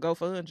 I'm not going to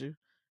GoFund you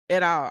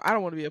at all. I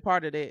don't want to be a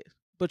part of that.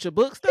 But your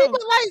books, though.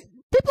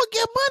 People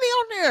get money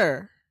on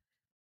there.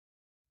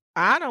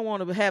 I don't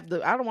want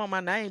to I don't want my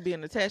name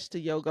being attached to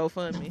your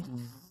GoFundMe.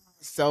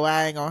 So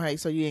I ain't going to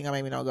so you ain't going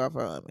to make me no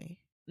GoFundMe.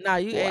 Nah,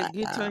 you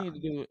telling you to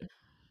do it.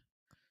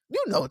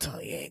 You know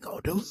Tony ain't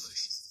gonna do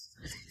it.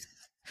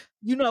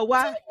 You know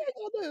why? Tony ain't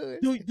gonna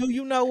do it. Do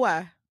you know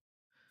why?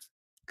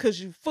 Cause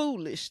you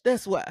foolish.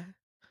 That's why.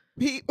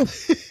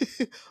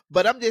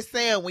 But I'm just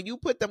saying, when you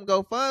put them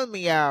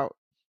GoFundMe out,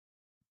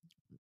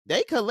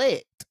 they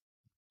collect.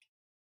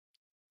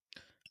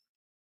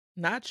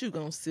 Not you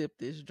gonna sip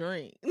this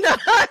drink.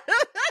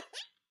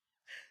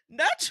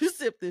 Not you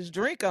sip this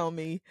drink on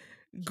me,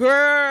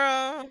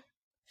 girl.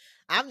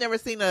 I've never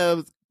seen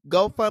a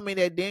GoFundMe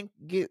that didn't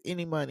get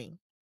any money.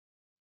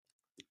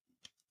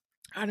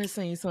 I done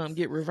seen something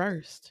get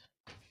reversed.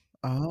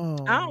 Oh,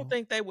 I don't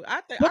think they would.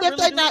 I think. but I if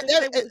really they do not,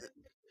 think they would.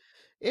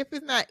 if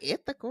it's not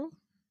ethical,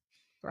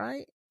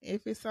 right?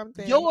 If it's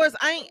something Yours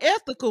ain't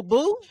ethical,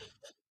 boo.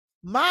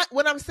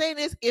 what I'm saying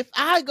is, if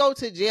I go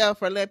to jail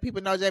for letting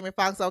people know Jamie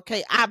Foxx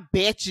okay, I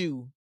bet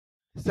you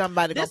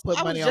somebody gonna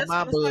put money on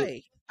my book.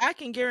 I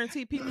can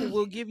guarantee people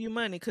will give you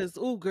money because,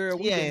 ooh, girl,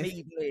 we been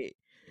needing it.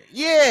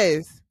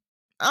 Yes,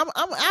 I'm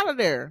out of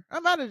there.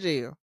 I'm out of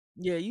jail.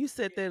 Yeah, you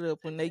set that up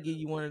when they give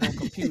you one of them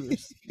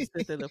computers. You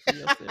set that up for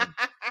yourself.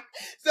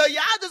 So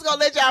y'all just gonna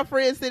let y'all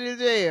friends sit in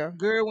jail?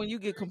 Girl, when you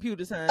get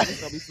computer time, it's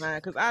gonna be fine.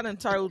 Because I done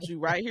told you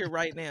right here,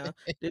 right now,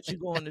 that you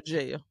going to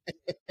jail.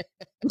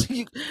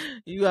 you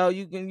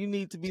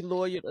need to be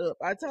lawyered up.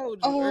 I told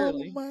you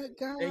early. Oh my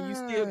god! And you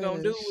still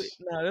gonna do it?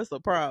 No, that's a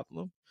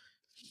problem.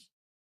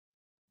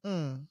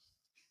 You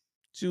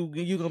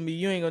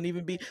ain't gonna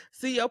even be.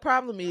 See, your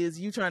problem is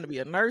you trying to be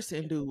a nurse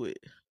and do it.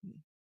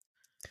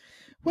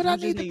 What I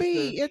need to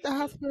be at the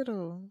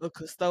hospital? A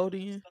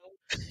custodian.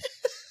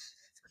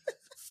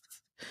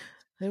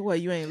 That way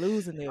you ain't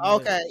losing that.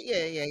 Okay,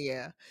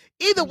 yeah.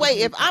 Either way,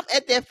 if I'm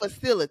at that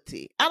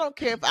facility, I don't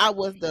care if I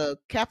was the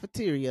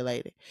cafeteria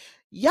lady.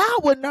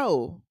 Y'all would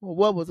know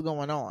what was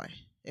going on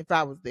if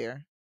I was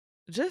there.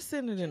 Just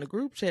send it in a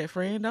group chat,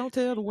 friend. Don't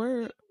tell the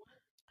world.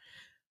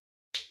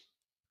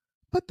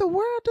 But the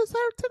world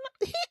deserves to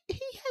know.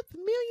 He has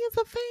millions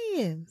of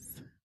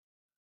fans,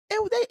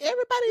 and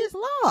everybody is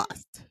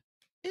lost.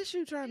 It's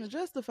you trying to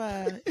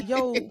justify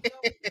your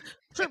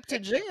trip to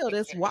jail.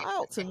 That's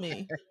wild to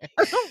me.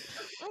 I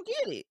don't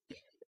get it.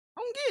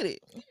 I don't get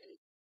it.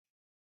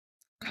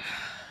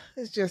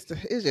 It's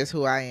just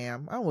who I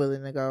am. I'm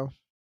willing to go.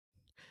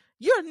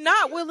 You're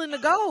not willing to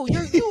go.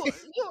 You're what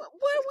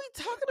are we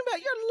talking about?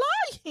 You're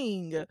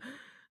lying. There's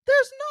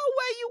no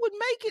way you would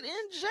make it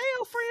in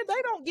jail, friend.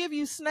 They don't give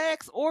you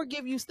snacks or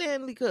give you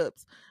Stanley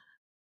cups.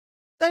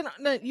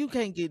 You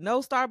can't get no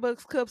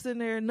Starbucks cups in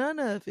there, none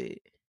of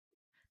it.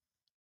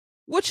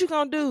 What you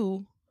gonna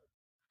do?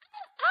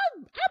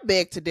 I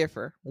beg to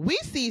differ. We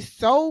see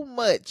so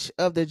much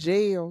of the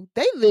jail.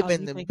 They live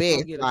in the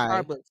best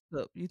life. Starbucks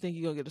cup. You think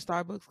you're gonna get a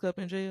Starbucks cup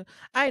in jail?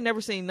 I ain't never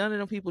seen none of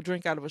them people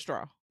drink out of a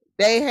straw.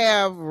 They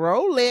have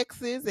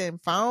Rolexes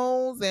and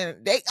phones,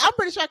 and I'm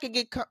pretty sure I could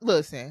get.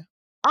 Listen,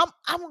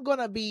 I'm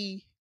gonna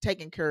be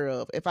taken care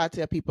of if I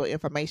tell people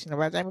information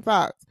about Jamie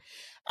Foxx.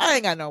 I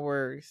ain't got no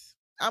worries.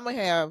 I'm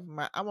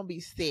gonna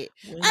be set.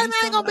 I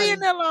ain't gonna be in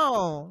there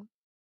long.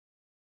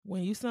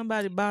 When you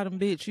somebody bottom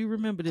bitch, you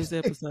remember this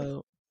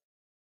episode.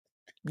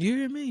 You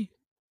hear me?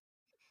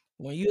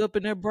 When you up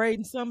in there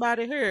braiding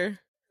somebody hair.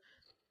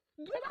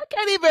 I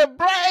can't even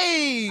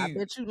braid. I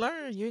bet you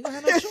learn. You ain't gonna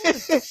have no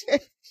choice.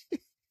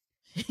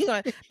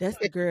 That's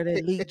the girl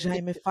that leaked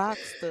Jamie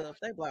Foxx stuff.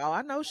 They like, oh,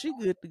 I know she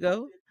good to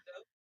go.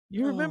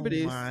 You remember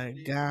this? Oh my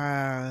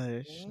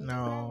gosh, no.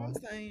 That's all I'm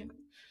saying.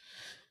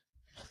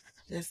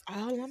 That's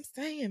all I'm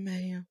saying,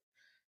 man.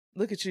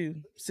 Look at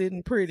you,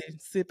 sitting pretty,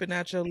 sipping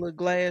out your little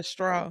glass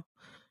straw.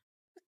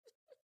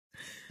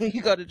 When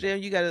you go to jail,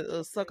 you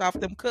gotta suck off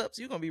them cups.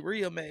 You're gonna be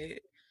real mad.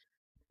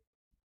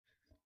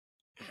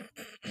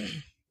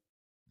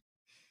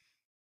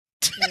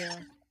 Yeah,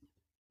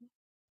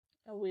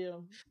 I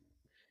will.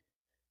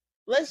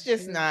 Let's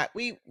just not.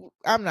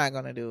 I'm not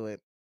gonna do it.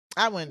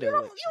 I wouldn't do it. You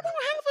don't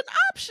have an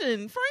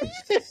option, friend.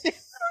 You don't even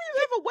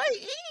have a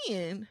way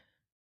in.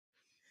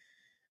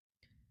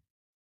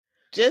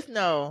 Just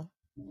know,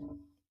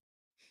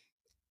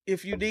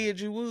 if you did,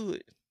 you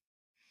would.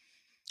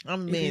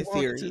 I'm being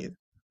serious.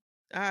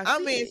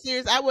 I'm being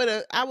serious. I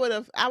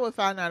would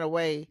find out a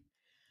way.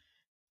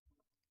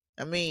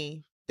 I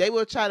mean, they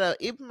will try to.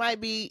 It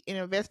might be an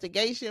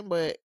investigation,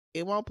 but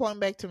it won't point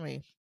back to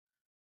me.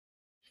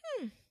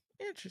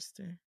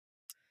 Interesting.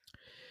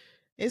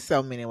 It's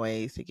so many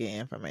ways to get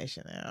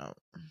information out.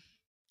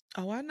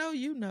 Oh, I know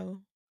you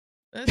know.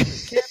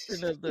 That's the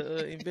captain of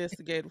the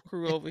investigative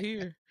crew over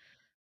here.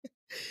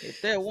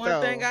 If that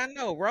one thing I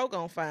know, Ro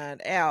gonna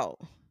find out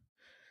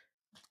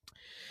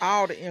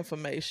all the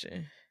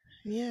information.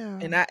 Yeah.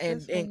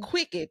 And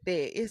quick at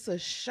that. It's a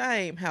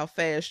shame how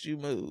fast you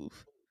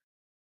move.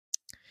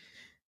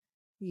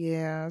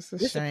 Yeah, it's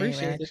a shame.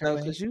 Appreciate it though,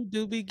 because you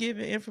do be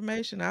giving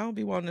information. I don't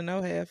be wanting to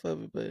know half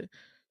of it, but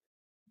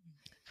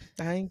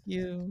thank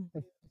you.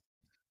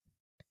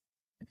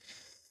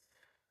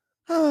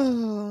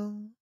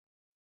 Oh,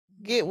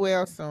 get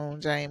well soon,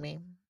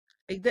 Jamie.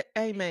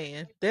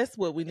 Amen. That's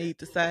what we need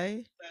to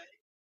say.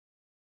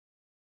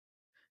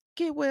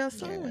 Get well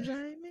soon,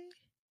 Jamie.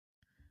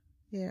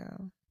 Yeah.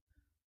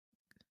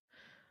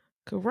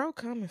 Karo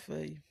coming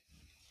for you.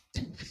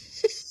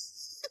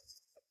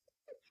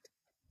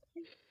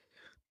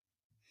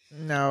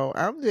 No,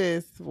 I'm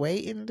just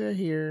waiting to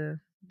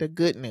hear the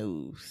good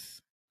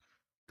news.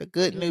 The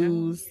good Yeah.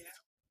 news.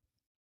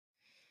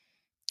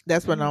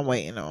 That's what I'm I'm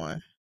waiting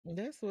on.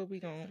 That's what we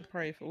gonna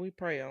pray for. We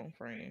pray on,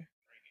 friend.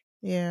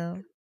 Yeah.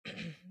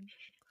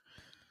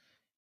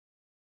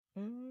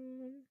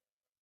 um,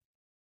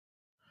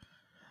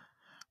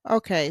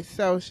 Okay,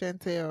 so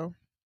Chantel,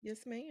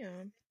 yes,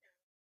 ma'am.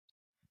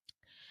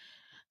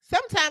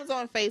 sometimes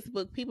on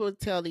Facebook, people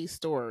tell these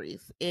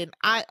stories, and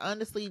I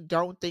honestly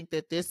don't think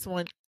that this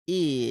one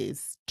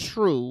is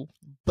true,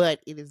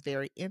 but it is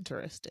very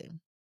interesting.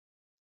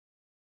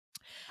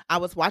 I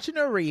was watching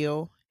a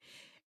reel,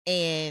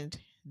 and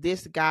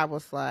this guy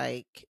was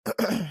like,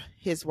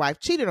 his wife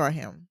cheated on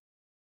him,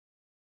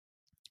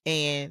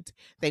 and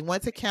they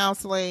went to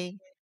counseling,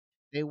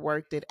 they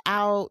worked it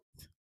out,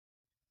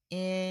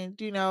 and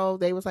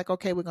they was like,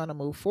 okay, we're gonna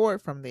move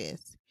forward from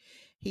this.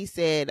 He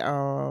said,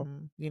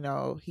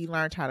 he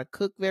learned how to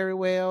cook very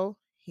well.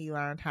 He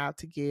learned how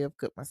to give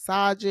good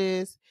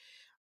massages.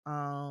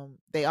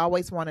 They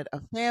always wanted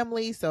a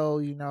family, so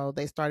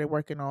they started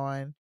working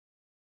on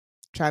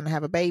trying to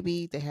have a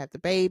baby. They had the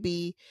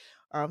baby.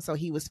 So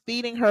he was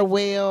feeding her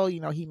well.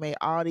 He made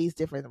all these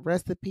different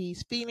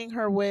recipes, feeding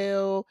her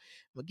well,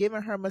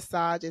 giving her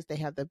massages. They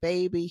have the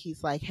baby.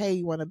 He's like, hey,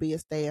 you want to be a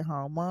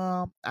stay-at-home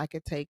mom? I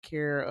can take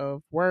care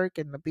of work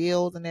and the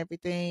bills and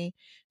everything.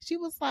 She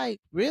was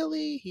like,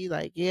 really? He's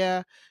like,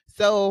 yeah.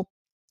 So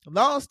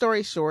long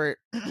story short,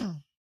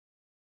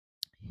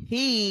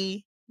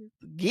 he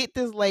get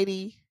this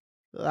lady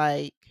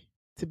like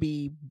to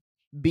be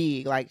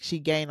big. Like she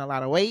gained a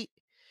lot of weight,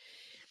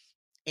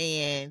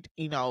 and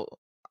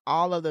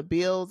all of the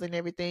bills and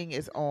everything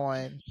is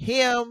on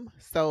him.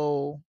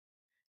 So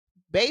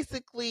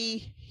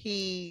basically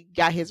he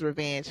got his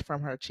revenge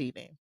from her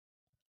cheating.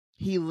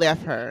 He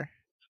left her.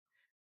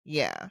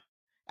 Yeah.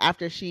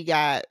 After she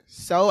got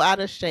so out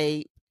of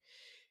shape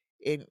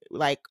and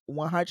like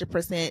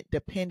 100%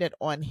 dependent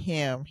on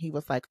him, he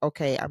was like,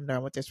 okay, I'm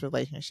done with this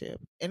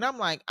relationship. And I'm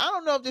like, I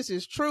don't know if this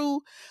is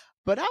true,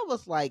 but I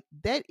was like,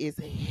 that is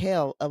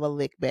hell of a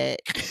lick back.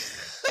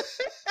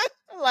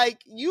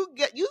 Like you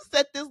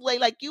set this lady,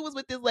 like you was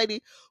with this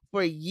lady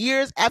for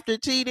years after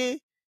cheating,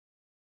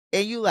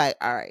 and you like,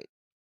 all right,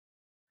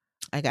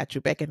 I got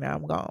you back and now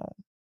I'm gone.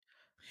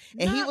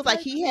 And he Not was like,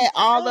 making he me had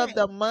all of fat.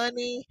 the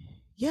money.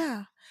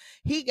 Yeah.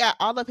 He got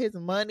all of his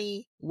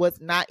money was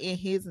not in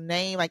his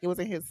name, like it was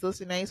in his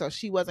sister's name, so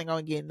she wasn't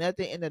gonna get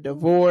nothing in the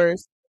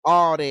divorce,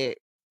 all that.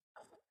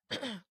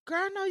 Girl,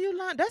 I know you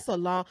lying. That's a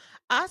long.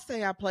 I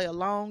say I play a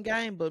long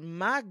game, but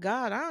my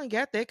God, I ain't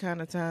got that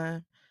kind of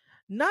time.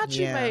 Not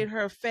you Yeah. made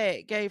her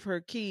fat, gave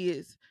her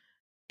kids,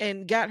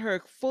 and got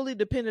her fully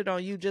dependent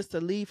on you just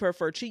to leave her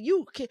for cheat.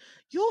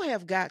 You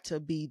have got to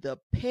be the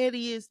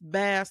pettiest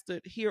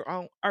bastard here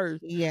on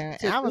earth Yeah.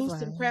 to I was do like,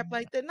 some crap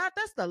like that. Not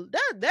that's the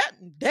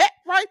that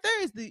right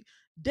there is the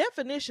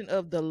definition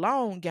of the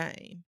long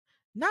game.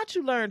 Not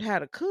you learned how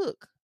to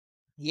cook.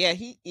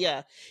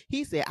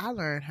 he said, I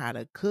learned how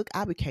to cook.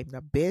 I became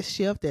the best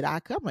chef that I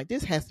could. I'm like,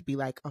 this has to be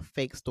like a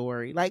fake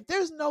story. Like,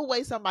 there's no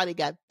way somebody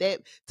got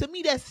that. To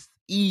me, that's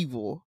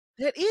evil.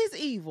 That is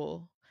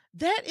evil.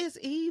 That is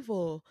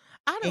evil.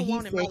 I And don't he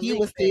wanted my said he lick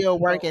was back still the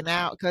working most.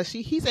 out because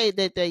he said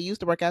that they used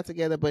to work out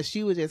together, but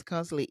she was just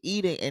constantly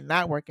eating and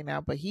not working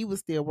out. But he was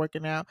still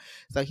working out,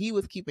 so he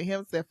was keeping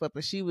himself up,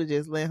 and she was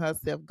just letting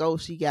herself go.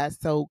 She got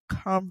so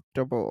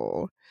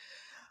comfortable.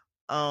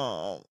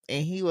 And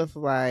he was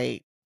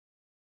like,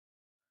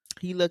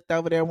 he looked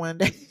over there one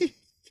day.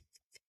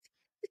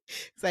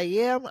 Say,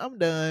 yeah, I'm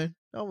done.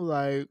 I was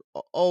like,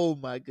 oh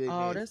my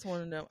Oh, goodness. that's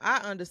one of them. I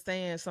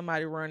understand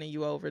somebody running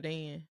you over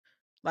then.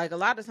 Like a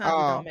lot of times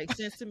it don't Oh, make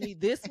sense to me.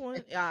 This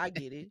one, yeah, I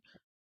get it.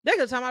 There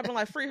could time I've been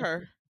like, free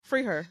her,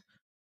 free her,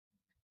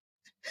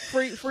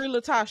 free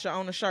Latasha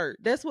on the shirt.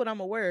 That's what I'm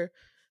aware.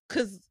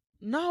 Cause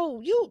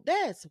no,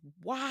 that's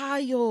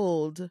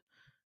wild.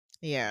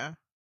 yeah.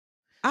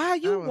 I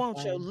You was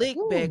want your like,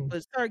 lick back, ooh.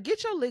 but sir,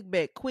 get your lick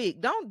back quick.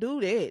 Don't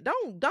do that.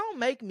 Don't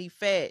make me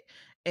fat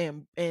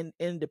and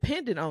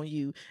dependent on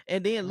you.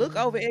 And then look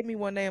over Mhm. at me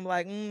one day. I'm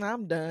like,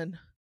 I'm done.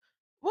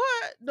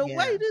 What the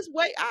way Yeah. this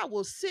way I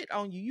will sit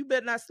on you. You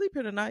better not sleep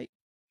here tonight.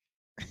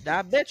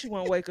 I bet you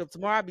won't wake up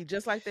tomorrow. I'll be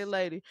just like that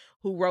lady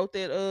who wrote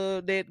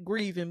that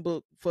grieving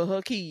book for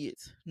her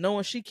kids,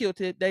 knowing she killed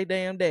they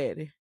damn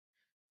daddy.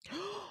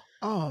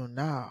 Oh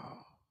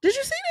no. Did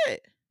you see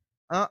that?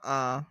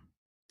 Uh-uh.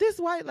 This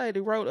white lady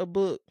wrote a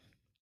book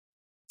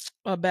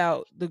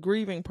about the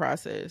grieving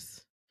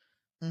process.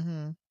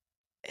 Mhm.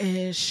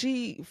 And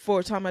she, for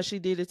a time, she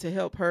did it to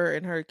help her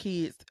and her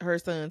kids, her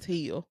sons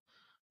heal.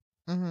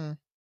 Mhm.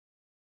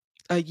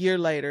 A year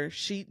later,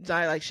 she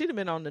died. Like she'd have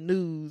been on the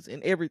news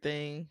and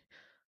everything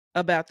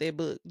about that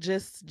book,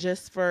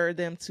 just for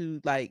them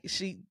to like.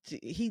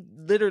 He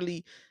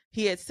literally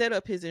he had set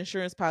up his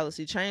insurance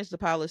policy, changed the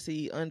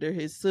policy under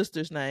his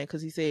sister's name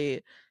because he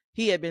said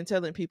he had been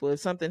telling people if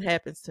something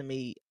happens to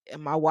me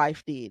and my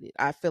wife did it,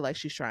 I feel like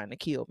she's trying to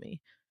kill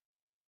me.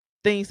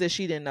 things that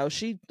she didn't know.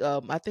 She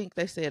I think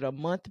they said a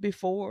month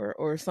before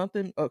or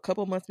something, a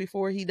couple months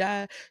before he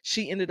died,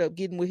 she ended up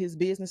getting with his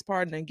business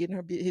partner and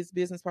getting his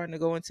business partner to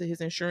go into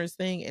his insurance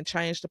thing and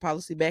change the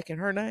policy back in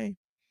her name.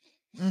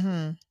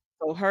 Mm-hmm.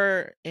 So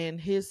her and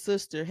his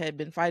sister had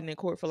been fighting in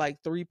court for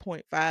like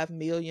 $3.5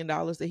 million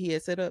that he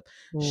had set up.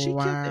 She killed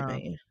that Wow.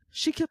 man.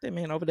 She killed that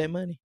man over that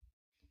money.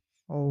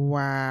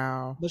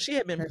 Wow. But she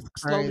had been That's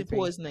slowly crazy.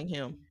 poisoning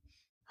him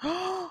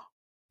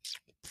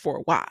for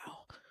a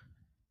while.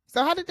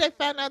 So how did they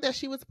find out that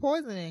she was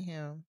poisoning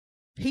him?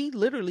 He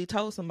literally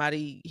told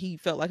somebody he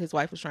felt like his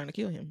wife was trying to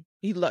kill him.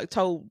 He like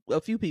told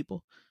a few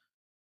people.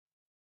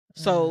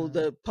 So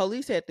the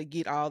police had to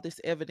get all this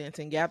evidence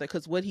and gather,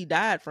 because what he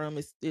died from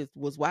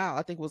was wild.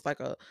 I think it was like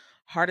a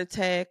heart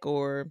attack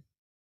or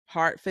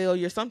heart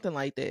failure, something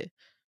like that.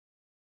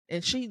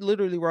 And she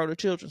literally wrote a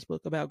children's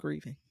book about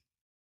grieving.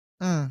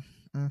 Yeah,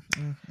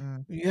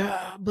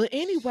 but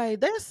anyway,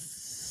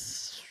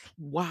 that's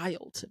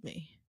wild to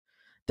me.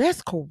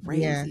 That's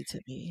crazy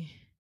to me.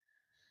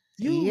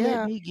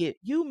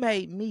 You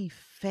made me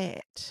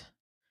fat.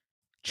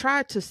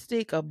 Tried to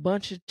stick a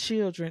bunch of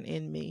children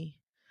in me.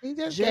 He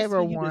just Just gave for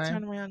her you to one.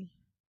 turn around.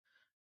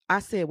 I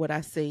said what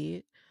I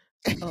said.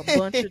 A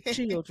bunch of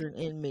children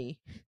in me.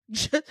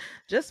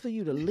 Just for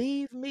you to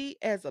leave me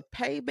as a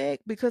payback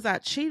because I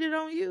cheated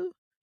on you.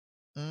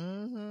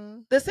 Mm-hmm.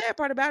 The sad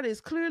part about it is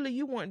clearly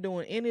you weren't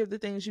doing any of the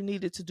things you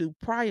needed to do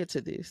prior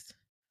to this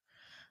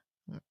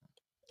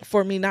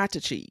for me not to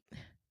cheat.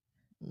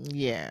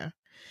 Yeah.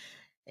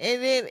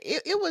 And then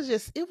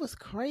it was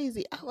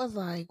crazy. I was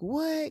like,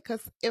 what?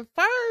 Because at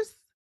first,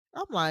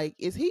 I'm like,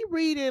 is he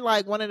reading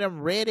like one of them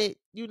Reddit?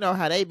 You know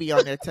how they be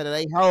on there telling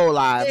their whole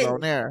lives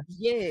on there.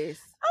 Yes.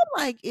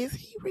 I'm like, is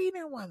he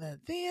reading one of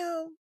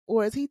them?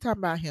 Or is he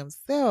talking about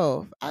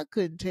himself? I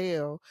couldn't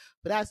tell.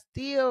 But I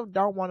still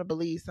don't want to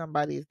believe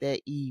somebody is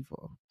that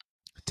evil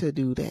to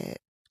do that.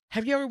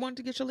 Have you ever wanted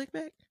to get your lick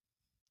back?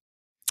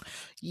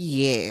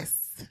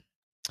 Yes.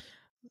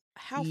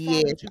 How far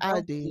would you I go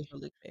to did. get your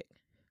lick back?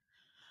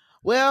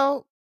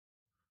 Well,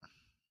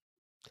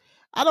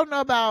 I don't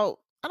know how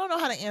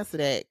to answer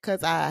that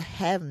because I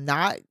have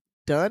not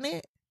done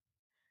it,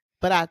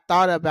 but I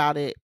thought about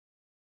it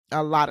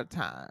a lot of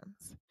times.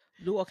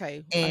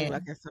 Okay. I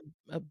guess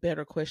a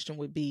better question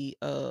would be,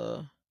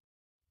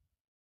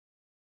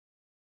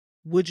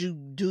 would you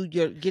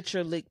get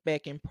your lick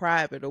back in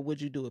private or would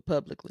you do it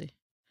publicly?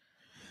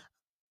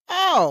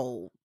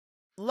 Oh,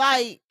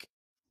 like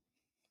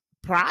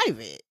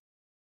private.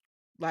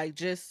 Like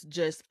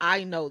just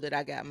I know that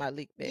I got my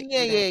lick back.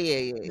 Yeah.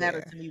 It don't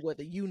matter to me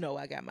whether you know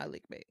I got my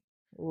lick back.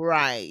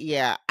 Right.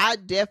 Yeah. I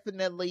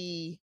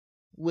definitely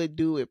would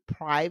do it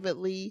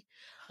privately.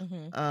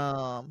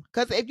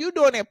 Because if you're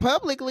doing it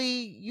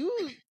publicly,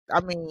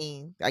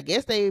 I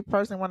guess they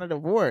person want a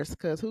divorce.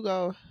 Because who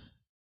go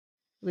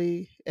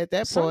be at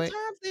that point?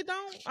 Sometimes they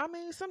don't. I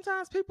mean,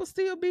 sometimes people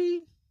still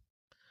be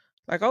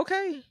like,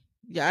 okay,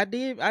 yeah, I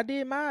did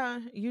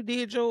mine, you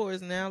did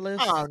yours. Now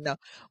let's. Oh no.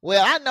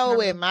 Well, I know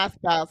with my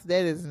spouse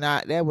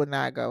that would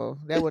not go.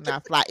 That would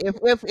not fly.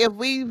 If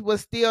we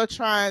was still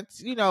trying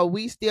to,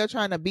 we still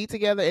trying to be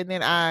together and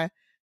then I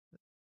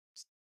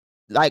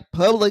like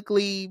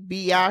publicly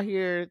be out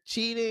here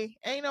cheating,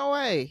 ain't no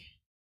way.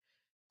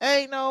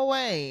 Ain't no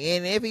way.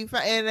 And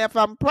if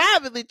I'm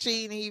privately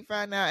cheating, he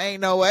find out,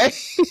 ain't no way.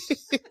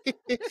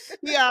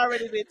 He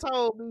already been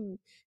told me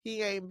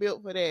he ain't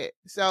built for that.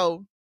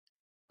 So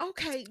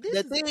okay, this the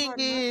is thing part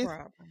of my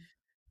problem.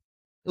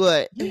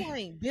 What? You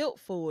ain't built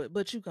for it,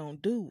 but you gonna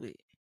do it.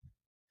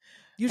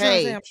 You trying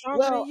to say I'm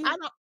stronger than you?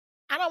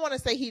 I don't want to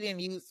say he didn't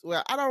use.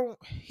 Well,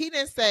 he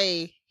didn't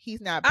say he's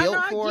not I know,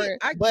 built I for get, it.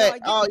 I But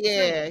get what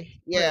you're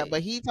saying,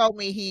 but he told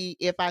me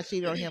if I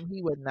cheated on him,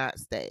 he would not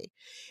stay.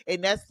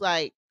 And that's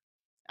like,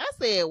 I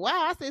said, wow.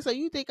 I said, so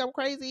you think I'm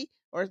crazy?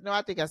 Or no,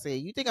 I think I said,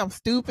 you think I'm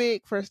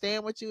stupid for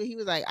staying with you? He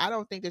was like, I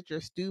don't think that you're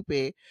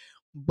stupid,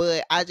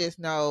 but I just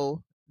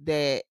know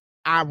that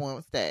I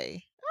won't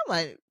stay. I'm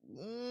like,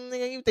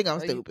 nigga, you think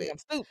I'm stupid? You think I'm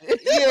stupid?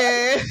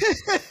 Yeah.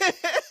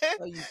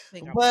 So you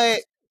think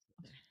but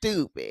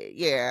stupid,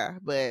 yeah.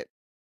 But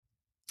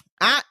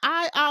I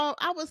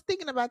was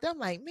thinking about that. I'm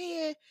like,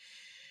 man,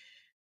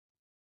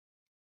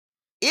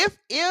 if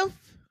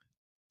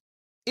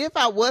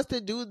I was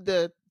to do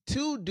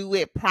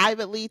it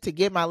privately to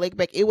get my leg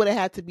back, it would have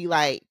had to be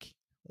like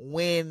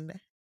when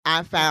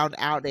I found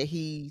out that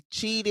he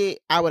cheated,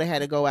 I would have had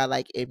to go out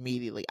like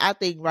immediately. I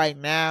think right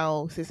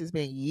now, since it's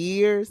been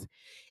years,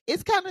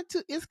 it's kind of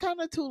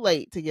too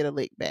late to get a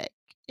lick back.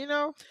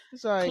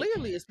 It's like,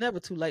 clearly it's never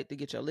too late to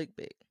get your lick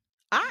back.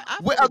 I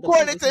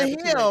according to him,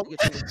 you don't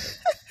think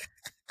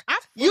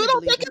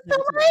it's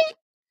too late?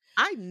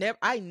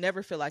 I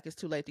never feel like it's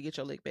too late to get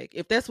your lick back.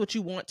 If that's what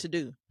you want to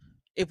do,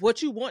 if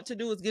what you want to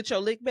do is get your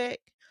lick back,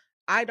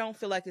 I don't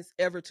feel like it's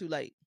ever too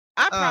late.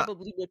 I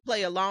probably would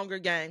play a longer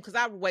game because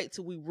I would wait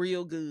till we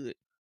real good.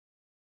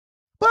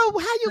 But how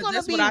you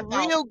gonna be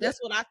real good? That's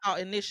what I thought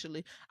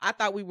initially. I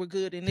thought we were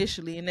good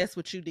initially, and that's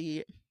what you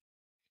did.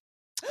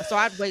 So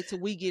I'd wait till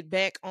we get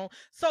back on.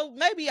 So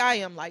maybe I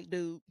am like,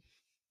 dude,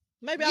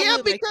 Maybe I Yeah,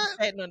 would make you because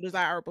fat and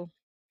undesirable.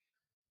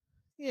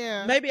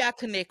 yeah, Maybe I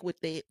connect with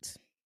that.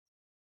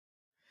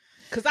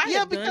 Because I yeah,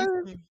 have done because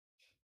some.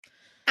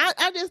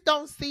 I just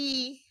don't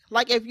see,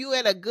 like, if you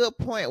at a good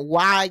point,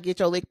 why get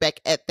your lick back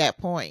at that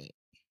point?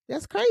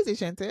 That's crazy,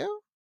 Chantel.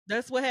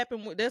 That's what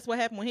happened. That's what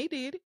happened when he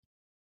did it.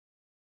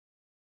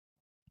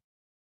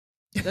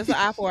 That's an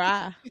eye for an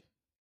eye.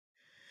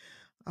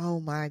 Oh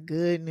my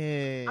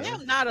I goodness.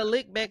 am not a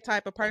lick back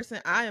type of person.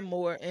 I am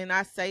more, and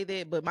I say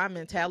that, but my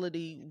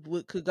mentality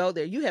could go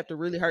there. You have to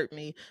really hurt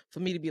me for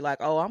me to be like,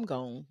 oh, I'm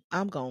going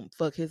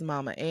fuck his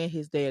mama and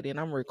his daddy, and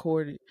I'm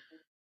recorded.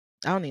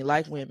 I don't even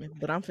like women,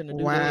 but I'm finna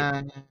do that.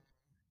 Wow.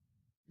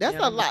 That's Yeah, and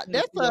a I'm gonna lot. send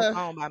it That's to your a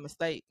phone by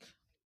mistake.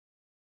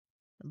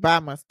 by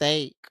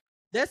mistake.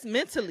 That's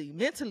mentally,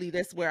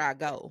 that's where I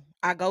go.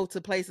 I go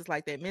to places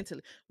like that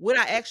mentally. Would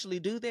I actually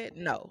do that?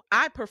 No.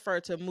 I prefer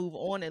to move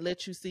on and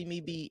let you see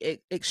me be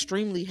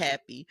extremely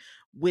happy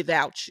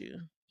without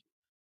you.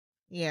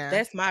 Yeah.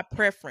 That's my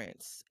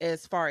preference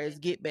as far as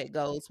get back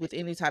goes with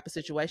any type of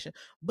situation.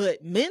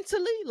 But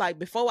mentally, like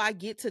before I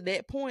get to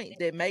that point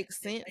that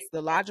makes sense,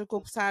 the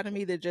logical side of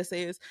me that just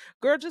says,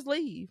 girl, just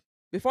leave.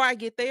 Before I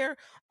get there,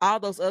 all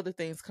those other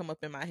things come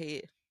up in my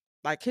head.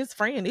 Like his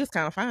friend is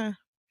kind of fine.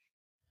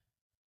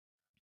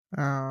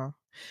 Oh.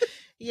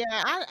 Yeah,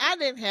 I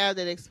didn't have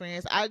that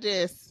experience. I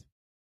just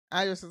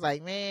was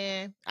like,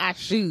 man, I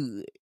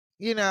should.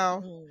 You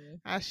know,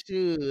 Mm. I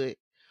should.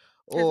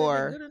 Has it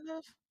been Or good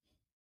enough?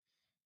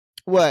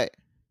 what?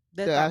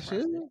 That The I thought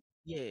should? process.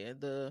 Yeah,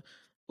 the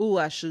ooh,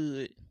 I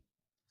should.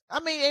 I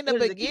mean, in the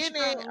What is it? Keisha beginning,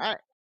 Cole? I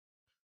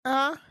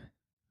huh?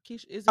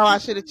 Keisha, is it Oh, I Keisha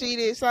should have Cole?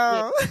 cheated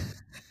Yeah. some.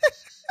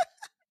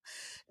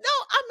 No,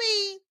 I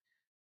mean,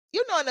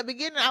 in the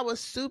beginning I was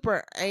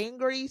super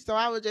angry, so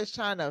I was just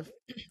trying to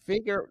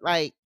figure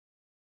like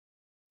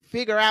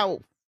figure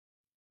out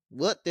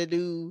what to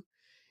do,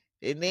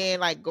 and then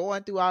like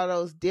going through all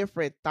those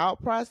different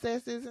thought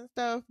processes and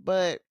stuff,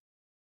 but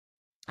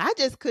I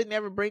just could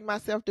never bring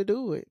myself to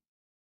do it.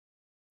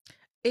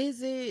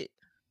 Is it?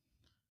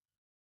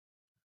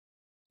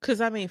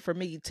 Because I mean, for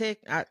me, say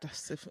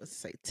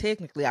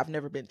technically, I've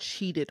never been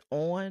cheated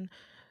on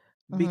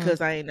Mhm.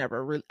 because I ain't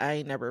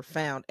never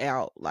found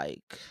out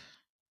like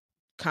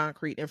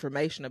concrete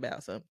information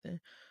about something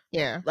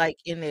Yeah. like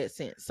in that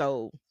sense.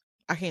 So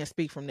I can't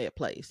speak from that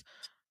place.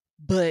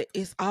 But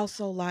it's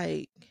also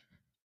like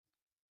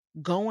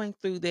going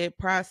through that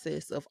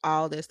process of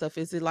all that stuff.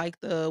 Is it like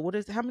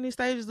how many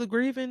stages of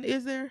grieving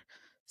is there?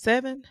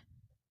 7,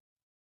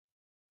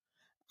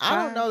 I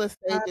don't know the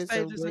 5 stages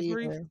of stages of grief?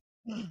 grieving.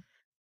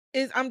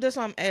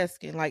 I'm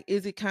asking. Like,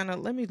 is it kind of?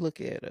 Let me look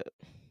it up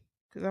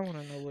because I want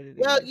to know what it Well,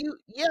 is.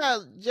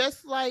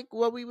 just like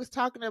what we was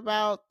talking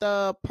about,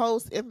 the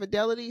post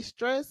infidelity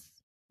stress.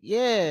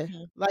 Yeah.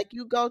 Mhm. Like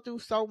you go through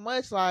so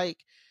much,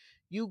 like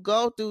you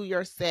go through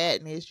your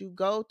sadness, you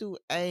go through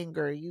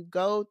anger, you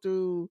go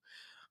through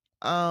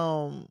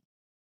um,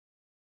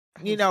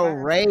 I was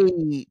 5 stages.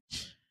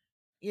 rage.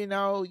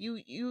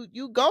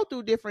 You go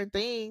through different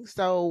things.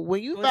 So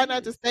when you Oh, it find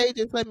out the is.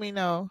 stages, let me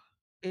know.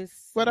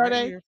 It's What are right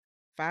they? here.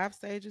 5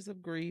 stages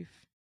of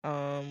grief.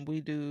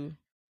 We do.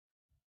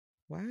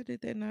 Why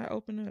did that not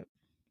open up?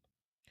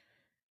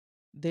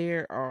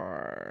 There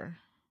are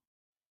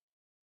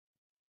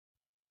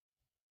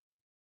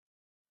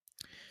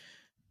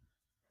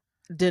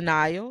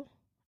denial,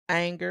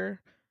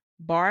 anger,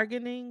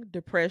 bargaining,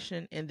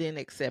 depression, and then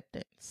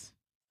acceptance.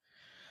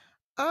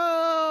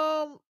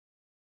 I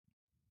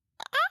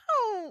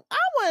I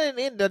wasn't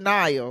in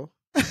denial.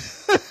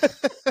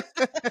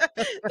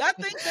 I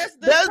think that's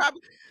That's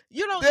probably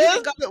you that's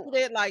didn't go the through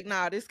that like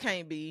nah, this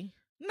can't be.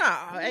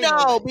 Nah, ain't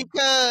no no, way.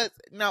 because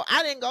no,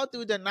 I didn't go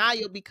through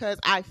denial because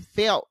I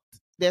felt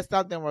that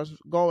something was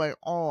going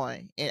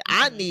on and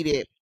I Mhm.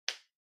 needed,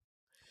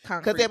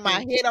 because Concrete in my proof.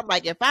 head I'm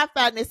like, if I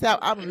find this out,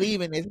 I'm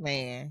leaving this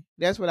man.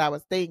 That's what I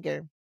was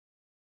thinking.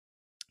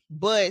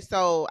 But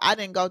so I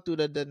didn't go through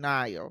the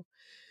denial.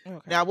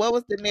 Now, Okay. what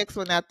was the next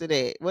one after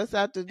that? What's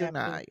after After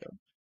denial?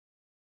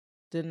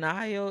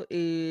 denial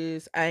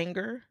is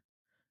anger,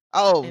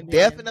 Oh, and then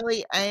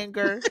definitely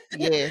anger.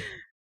 Yes,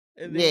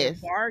 and then yes.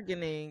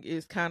 bargaining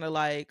is kind of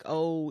like,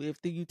 oh, if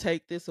you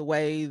take this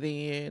away,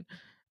 then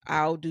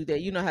I'll do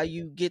that. You know how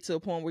you get to a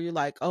point where you're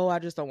like, oh, I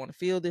just don't want to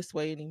feel this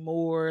way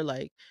anymore.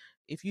 Like,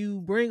 if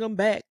you bring them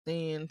back,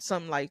 then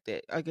something like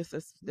that. I guess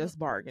that's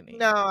bargaining.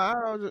 No,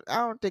 I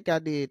don't think I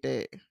did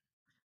that.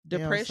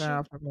 You don't Depression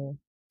sound familiar.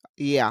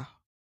 Yeah,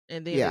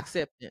 and then yeah,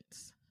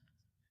 acceptance.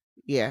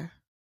 yeah,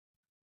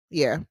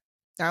 yeah.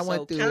 I So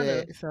went through kind of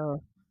that.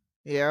 So,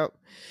 yep.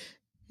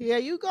 Yeah,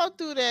 you go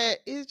through that.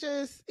 It's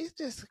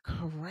just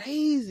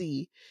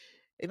crazy.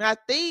 And I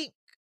think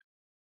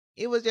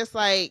it was just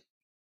like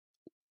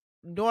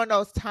during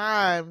those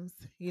times,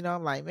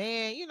 I'm like,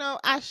 man,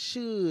 I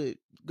should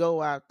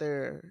go out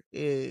there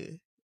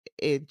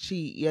and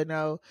cheat.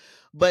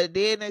 But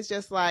then it's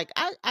just like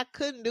I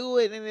couldn't do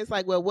it, and it's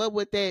like, well, what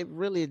would that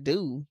really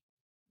do?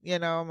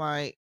 I'm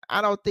like,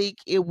 I don't think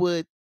it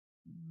would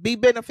be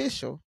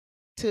beneficial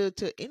to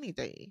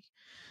anything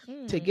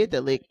to get mm,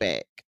 the lick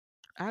back.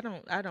 I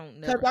don't Because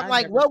never. I'm I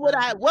like, never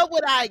saw. what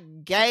would I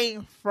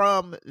gain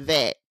from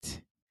that?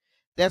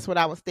 That's what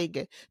I was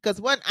thinking. Because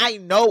when I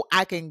know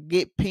I can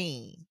get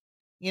peen,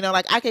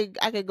 like I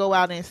could go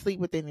out and sleep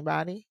with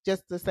anybody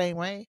just the same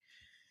way.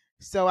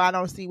 So I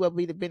don't see what would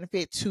be the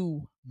benefit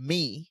to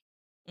me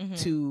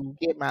to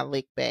get my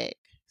lick back.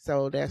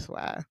 So that's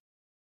why.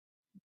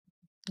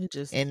 It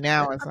just. And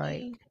now I it's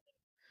like, mean,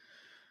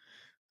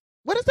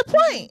 what is the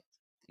point?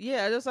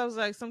 yeah, just I was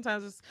like,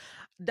 sometimes it's.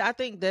 I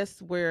think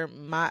that's where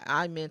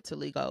I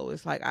mentally go.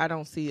 It's like I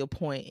don't see a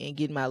point in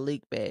getting my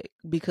lick back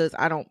because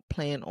I don't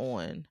plan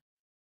on.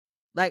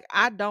 Like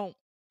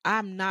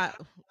I'm not.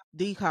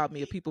 D called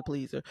me a people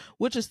pleaser,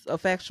 which is a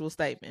factual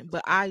statement,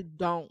 but I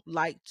don't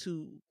like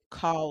to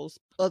cause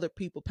other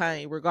people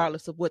pain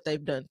regardless of what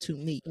they've done to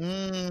me.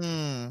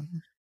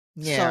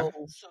 Yeah. So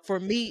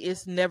for me,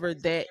 it's never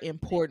that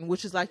important,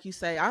 which is like you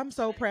say, I'm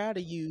so proud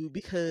of you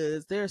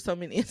because there are so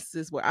many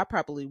instances where I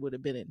probably would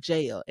have been in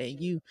jail and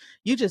you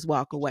just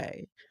walk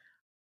away.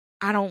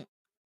 I don't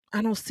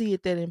see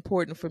it that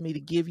important for me to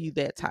give you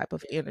that type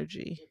of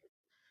energy.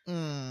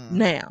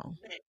 Now,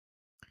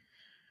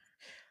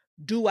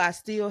 do I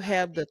still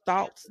have the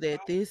thoughts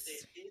that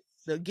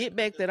the get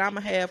back that I'm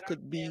gonna have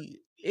could be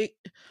it?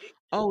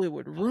 Oh, it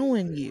would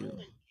ruin you.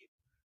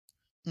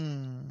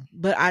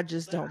 But I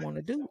just don't want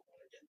to do it.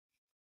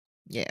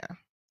 Yeah.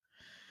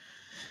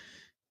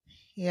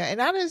 Yeah,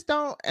 and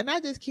I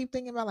just keep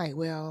thinking about like,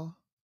 well,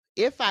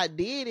 if I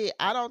did it,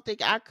 I don't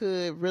think I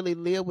could really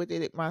live with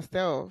it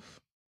myself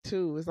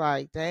too. It's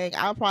like, dang,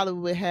 I probably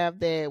would have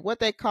that what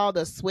they call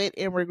the sweat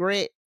and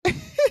regret.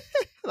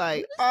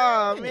 Like,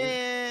 oh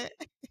man.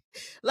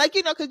 Like,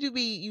 cause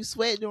you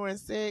sweat during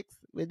sex,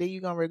 but then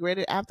you're gonna regret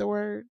it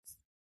afterwards.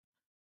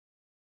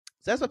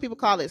 So that's what people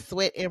call it,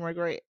 sweat and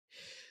regret.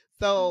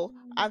 So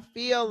I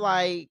feel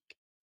like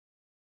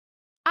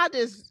I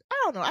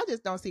don't know. I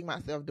just don't see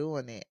myself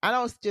doing it.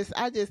 I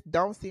just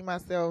don't see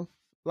myself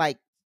like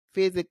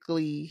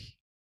physically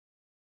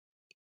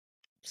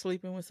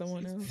sleeping with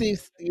someone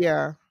else.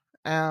 Yeah,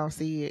 I don't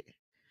see it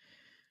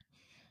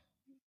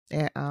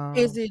at all.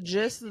 Is it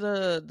just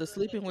the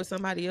sleeping with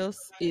somebody else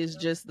is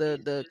just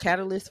the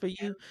catalyst for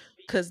you?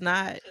 Cause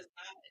not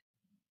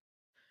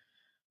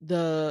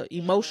the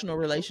emotional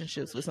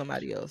relationships with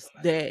somebody else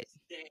that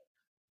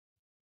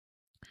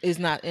is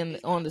not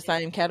on the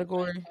same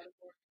category?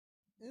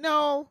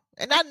 No,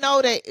 and I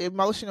know that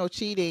emotional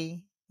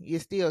cheating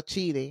is still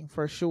cheating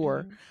for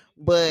sure,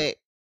 but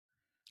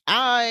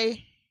I'll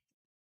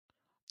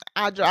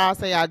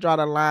say I draw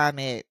the line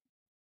at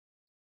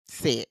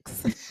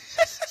sex.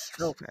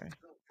 Okay.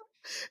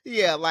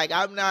 Yeah, like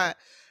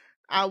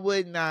I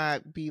would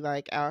not be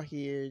like out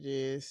here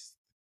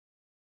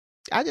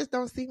I just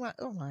don't see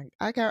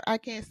I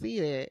can't see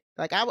that.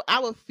 Like I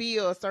would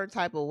feel a certain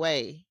type of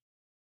way.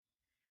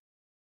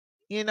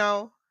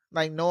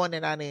 Like knowing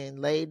that I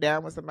didn't lay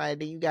down with somebody,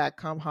 then you gotta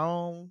come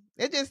home.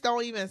 It just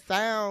don't even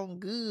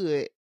sound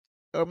good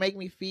or make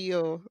me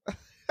feel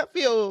I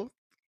feel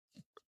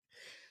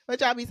what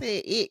y'all be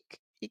saying,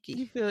 icky.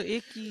 You feel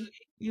icky?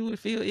 You would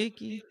feel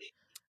icky?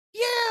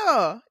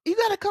 Yeah. You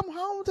gotta come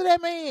home to that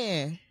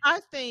man. I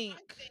think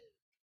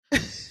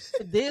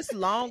this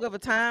long of a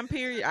time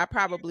period, I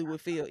probably would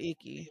feel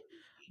icky.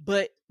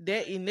 But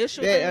that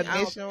initial thing, I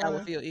don't think I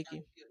would feel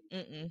icky.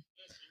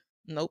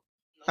 Nope.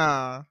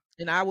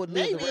 And I would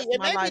live the rest of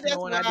my life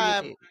knowing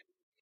I did it.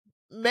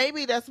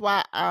 Maybe that's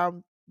why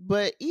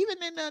but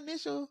even in the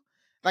initial,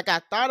 like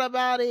I thought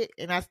about it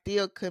and I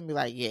still couldn't be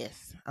like,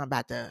 yes, I'm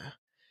about to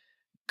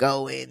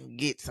go and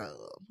get some.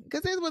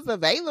 Because it was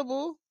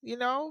available,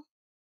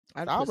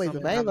 I'd it's always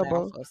put some in my mouth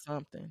available. or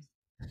something.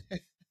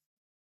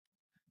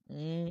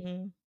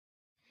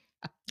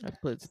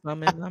 I'd put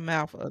some in my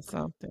mouth or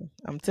something.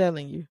 I'm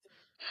telling you.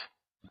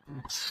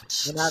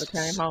 When I'd have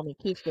came home and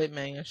kissed that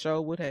man,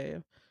 sure would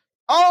have.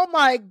 Oh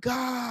my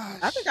gosh.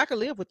 I think I could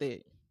live with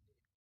it.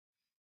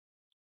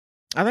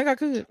 I think I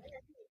could.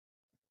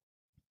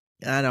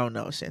 I don't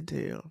know,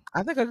 Chantel.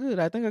 I think I could.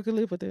 I think I could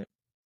live with it.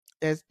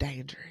 That's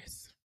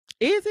dangerous.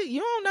 Is it? You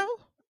don't know?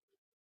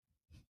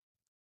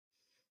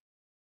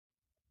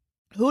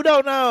 Who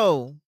don't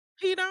know?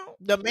 He don't.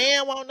 The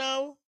man won't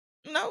know?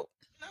 No.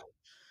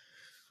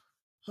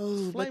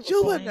 Oh, but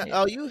you would know.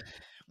 Oh, you.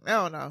 I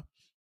don't know.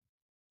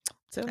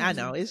 I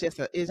know. It's just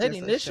a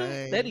initial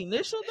shame. That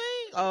initial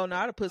thing. Oh no,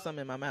 I'd have put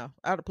something in my mouth.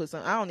 I'd have put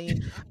some. I don't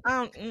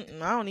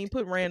even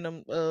put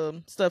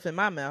random stuff in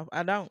my mouth.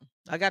 I don't.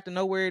 I got to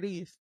know where it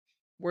is,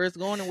 where it's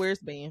going, and where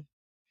it's been.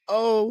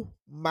 Oh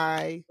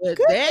my but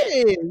goodness!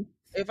 That,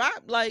 if I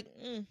like,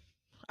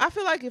 I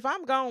feel like if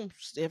I'm gone,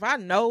 if I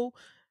know,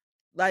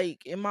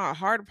 like in my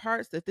heart of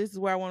hearts that this is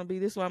where I want to be,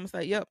 this is where I'm gonna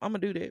say, yep, I'm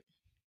gonna do that.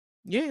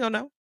 You ain't gonna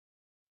know.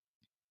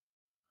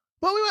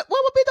 But what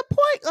would be the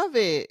point of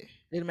it?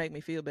 It'll make me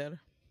feel better.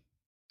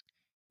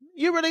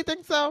 You really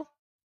think so?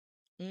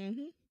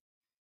 I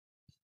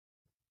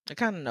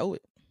kind of know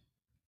it.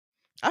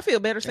 I feel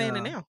better saying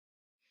it now.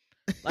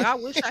 Like I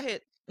wish I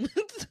had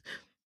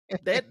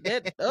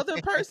that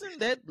other person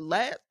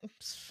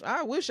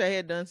I wish I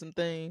had done some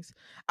things.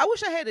 I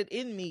wish I had it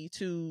in me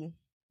to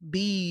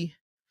be,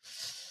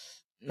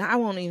 I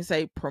won't even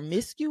say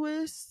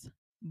promiscuous,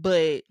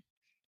 but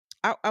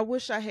I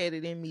wish I had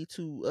it in me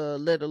to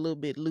let a little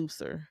bit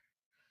looser.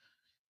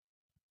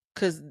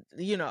 Cause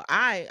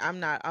I'm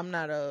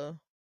not a,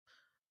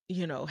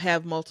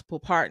 have multiple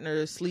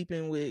partners,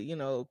 sleeping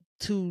with,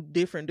 two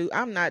different dudes.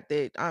 I'm not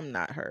that. I'm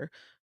not her.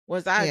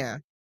 Once I Yeah.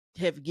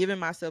 have given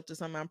myself to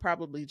someone, I'm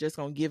probably just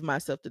gonna give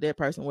myself to that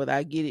person, whether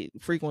I get it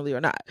frequently or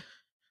not. Yeah.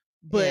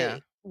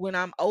 But when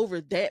I'm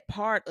over that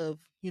part of,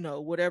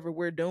 whatever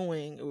we're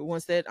doing,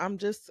 once that I'm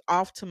just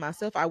off to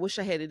myself, I wish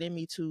I had it in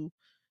me to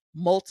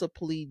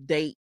multiply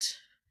date.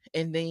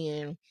 And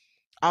then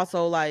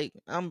also, like,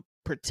 I'm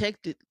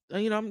protected,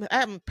 I'm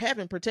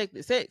having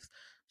protected sex.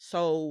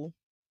 So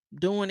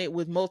doing it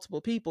with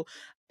multiple people,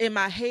 in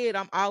my head,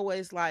 I'm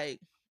always like,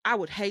 I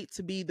would hate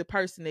to be the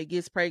person that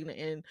gets pregnant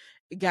and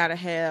gotta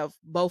have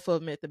both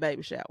of them at the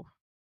baby shower.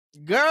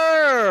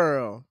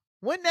 Girl,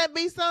 wouldn't that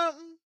be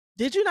something?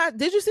 Did you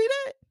see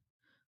that?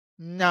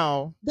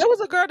 No. There was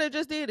a girl that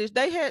just did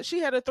it. She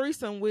had a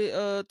threesome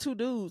with two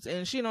dudes,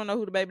 and she don't know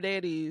who the baby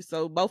daddy is.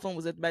 So both of them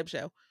was at the baby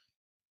shower.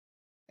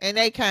 And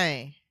they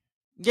came.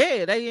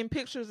 Yeah, they in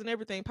pictures and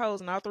everything,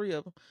 posing, all three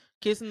of them,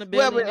 kissing the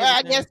Well, belly and I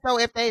everything. guess so.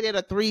 If they did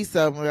a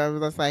threesome, I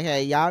was just like,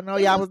 hey, y'all know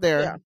y'all was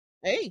there. Yeah.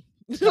 Hey,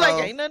 So,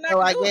 like, ain't nothing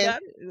I can do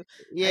about it.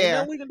 Yeah. Ain't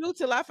nothing we can do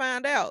till I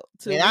find out.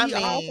 Till we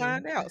all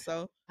find out.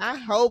 So I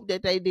hope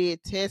that they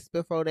did tests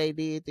before they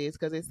did this,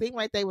 because it seemed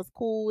like they was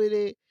cool with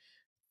it.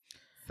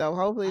 So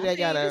hopefully they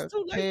got a it's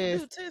too late to do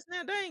test. tests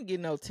now. They ain't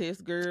getting no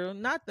test, girl.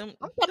 Not them.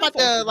 I'm talking about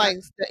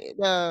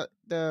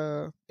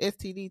the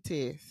STD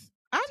test.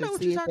 I know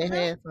what you're talking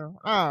about.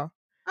 Oh,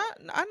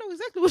 I know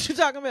exactly what you're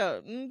talking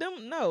about.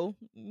 Them,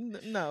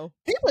 no.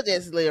 People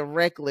just live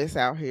reckless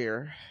out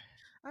here.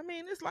 I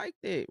mean, it's like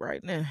that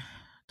right now.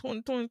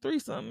 2023,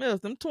 something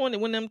else.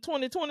 When them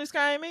 2020s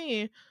came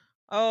in,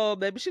 oh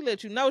baby, she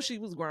let you know she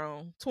was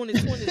grown.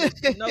 2020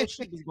 let you know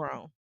she was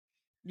grown.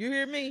 You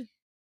hear me?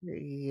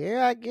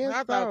 Yeah, I guess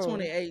I thought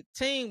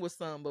 2018 was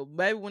something, but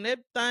baby, when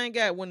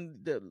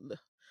the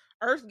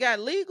earth got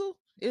legal,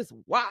 it's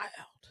wild.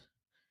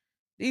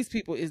 These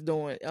people is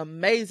doing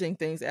amazing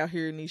things out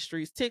here in these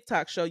streets.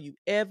 TikTok show you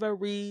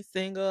every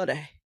single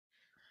day.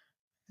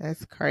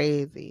 That's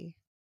crazy.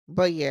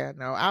 But yeah,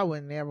 no, I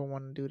would never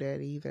want to do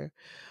that either.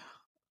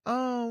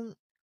 I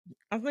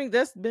think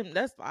that's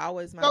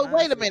always my. So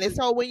wait a minute.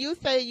 So when you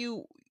say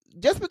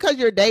just because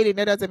you're dating,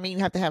 that doesn't mean you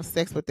have to have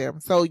sex with them.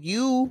 So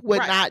you would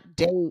not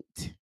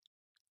date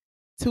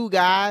two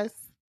guys?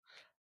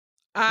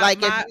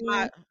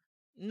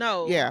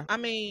 No. Yeah. I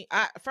mean,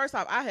 first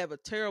off, I have a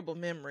terrible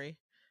memory.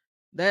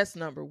 That's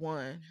number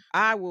one.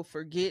 I will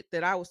forget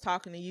that I was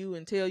talking to you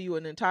and tell you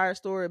an entire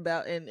story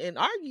about and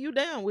argue you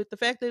down with the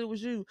fact that it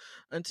was you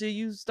until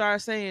you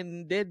start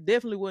saying that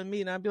definitely wasn't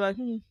me, and I'd be like,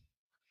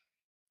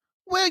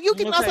 Well, you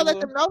can also let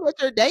them know that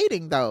you're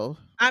dating, though.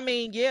 I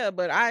mean, yeah,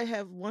 but I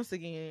have, once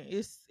again,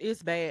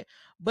 it's bad.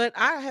 But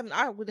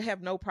I would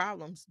have no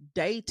problems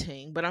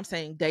dating, but I'm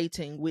saying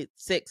dating with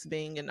sex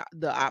being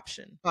the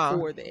option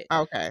for that.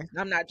 Okay.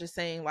 I'm not just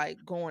saying like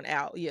going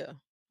out. Yeah.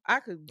 I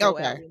could go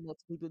out with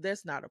multiple people.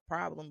 That's not a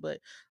problem, but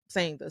I'm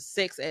saying the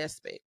sex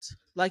aspect.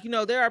 Like,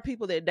 there are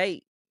people that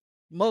date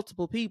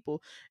multiple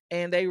people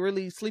and they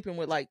really sleeping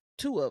with like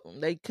two of them.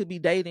 They could be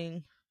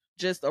dating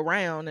just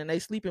around and they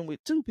sleeping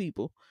with two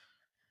people.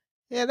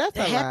 Yeah, that's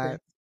a lot.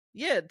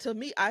 Yeah, to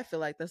me, I feel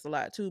like that's a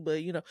lot too.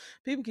 But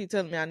people keep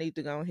telling me I need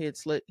to go ahead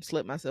and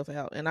slip myself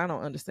out, and I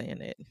don't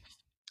understand that.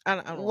 I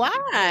don't.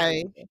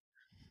 Why?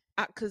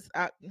 Because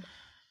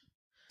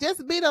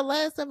just be the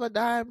last of a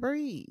dying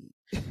breed.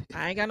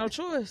 I ain't got no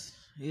choice.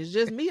 It's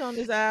just me on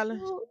this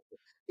island.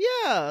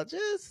 Yeah,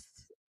 just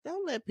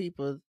don't let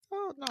people.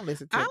 Don't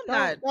listen to. I'm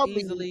not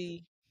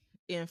easily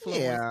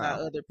influenced by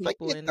other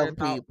people and their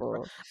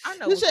people. I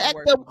know. You should ask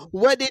them.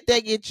 What did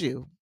they get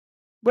you?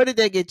 What did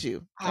they get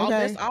you? Okay.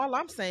 That's all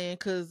I'm saying.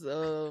 Cause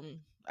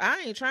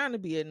I ain't trying to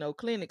be at no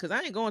clinic. Cause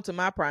I ain't going to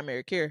my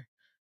primary care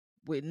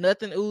with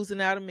nothing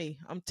oozing out of me.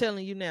 I'm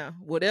telling you now.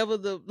 Whatever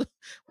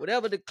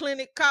the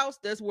clinic costs,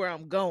 that's where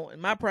I'm going.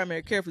 My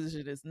primary care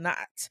physician is not.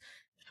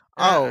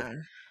 Oh,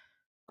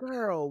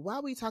 girl, why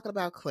are we talking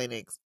about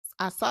clinics?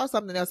 I saw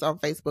something else on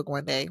Facebook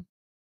one day.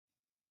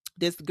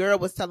 This girl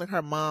was telling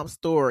her mom's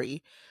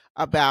story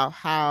about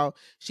how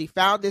she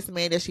found this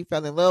man that she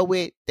fell in love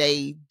with.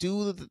 They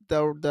do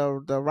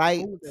the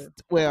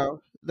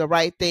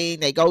right thing.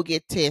 They go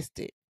get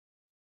tested.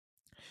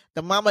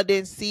 The mama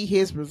didn't see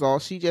his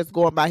results. She just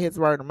going by his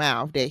word of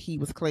mouth that he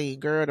was clean.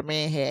 Girl, the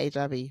man had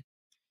HIV.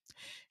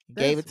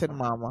 Gave it to the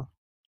mama.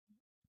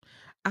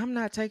 I'm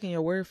not taking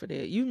your word for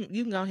that. You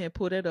can go ahead and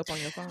pull that up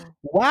on your phone.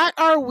 Why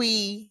are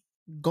we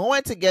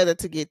going together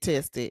to get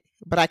tested,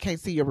 but I can't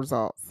see your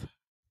results?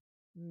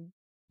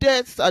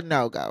 That's a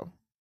no-go.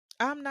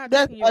 I'm not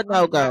That's taking your, a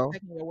no-go. I'm not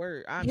taking your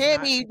word.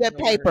 Hand me that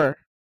paper.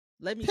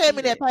 Let me hand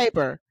me that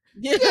paper.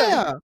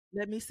 Yeah.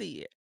 Let me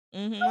see it.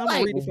 I'm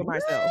gonna read it for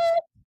myself.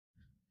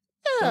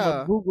 Yeah.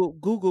 I'm gonna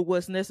Google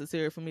what's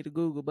necessary for me to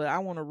Google, but I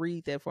want to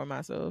read that for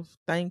myself.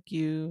 Thank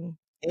you.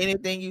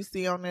 Anything you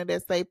see on there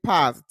that say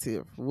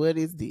positive, what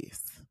is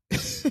this?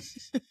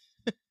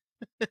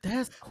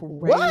 That's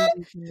What?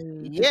 crazy to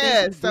me. To think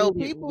Yeah, you so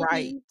did it people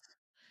right. be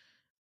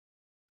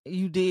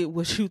You did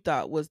what you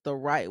thought was the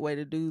right way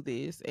to do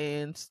this,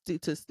 and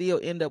to still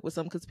end up with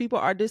something, because people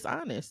are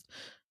dishonest.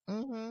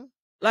 mm-hmm.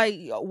 Like,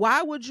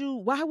 why would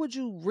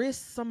you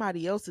risk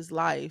somebody else's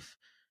life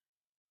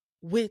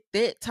with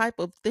that type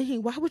of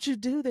thing? Why would you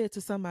do that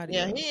to somebody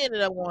Yeah, else? he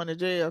ended up going to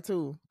jail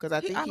too, because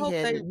I think I he hope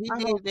had they it. He I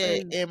did hope they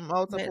that in met.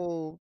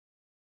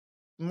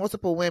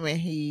 multiple women.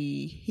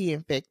 He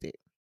infected.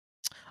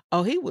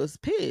 Oh, he was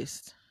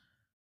pissed.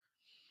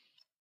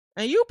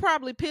 And you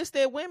probably pissed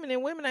at women,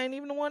 and women ain't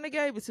even the one that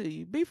gave it to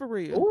you. Be for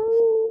real.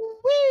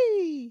 Ooh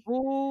wee!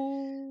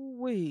 Ooh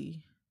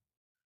wee.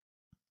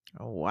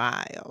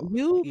 Wild.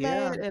 You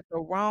Yeah, mad at the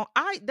wrong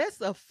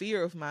that's a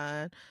fear of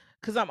mine,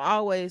 because I'm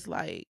always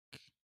like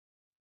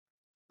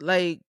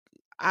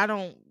I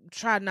don't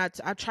try not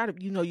to I try to,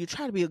 you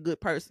try to be a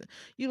good person.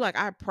 You like,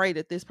 I pray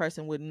that this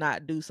person would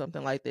not do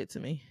something like that to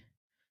me.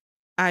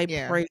 I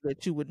yeah. pray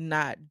that you would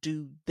not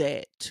do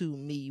that to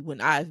me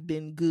when I've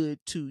been good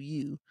to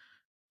you.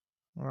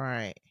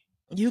 Right.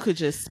 You could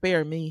just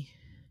spare me.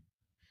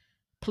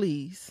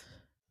 Please.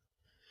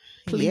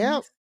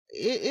 Yep. Please.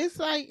 It's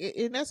like,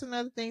 and that's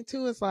another thing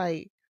too. It's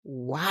like,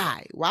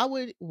 why? Why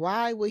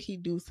would he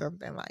do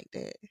something like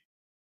that?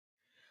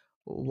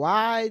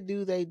 Why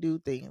do they do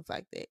things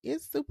like that?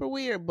 It's super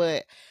weird,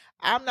 but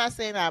I'm not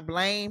saying I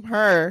blame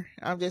her.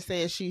 I'm just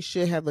saying she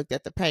should have looked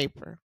at the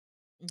paper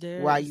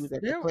while you was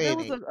at the There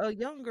was clinic. a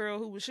young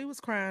girl she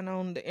was crying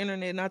on the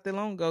internet not that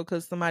long ago,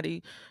 because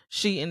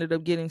she ended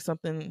up getting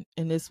something,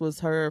 and this was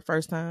her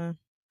first time,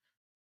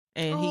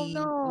 and Oh he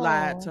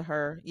lied to no.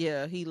 her.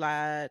 Yeah, he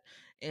lied,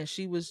 and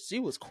she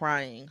was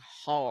crying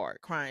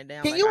hard, crying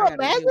down Can like, you I got to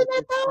imagine deal with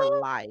that this for though?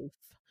 life.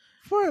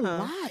 For Huh?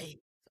 life.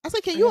 I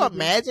said, can I you got to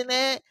deal. imagine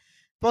that?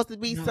 Supposed to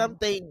be No.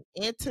 something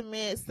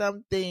intimate,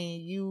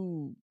 something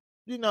you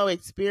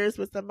experience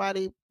with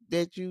somebody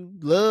that you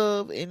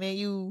love, and then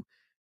you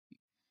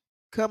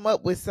come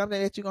up with something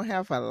that you're gonna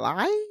have for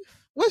life?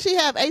 Will she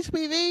have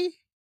HPV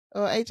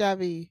or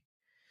HIV?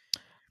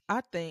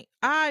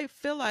 I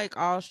feel like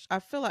I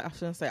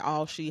shouldn't say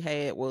all she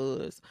had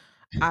was.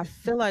 I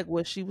feel like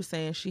what she was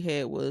saying she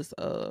had was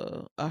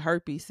a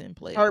herpes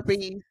simplex.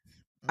 Herpes.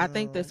 I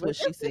think that's But what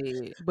she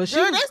said. But she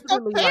girl, was that's so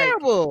literally like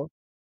terrible.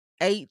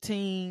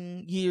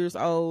 18 years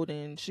old,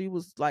 and she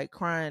was like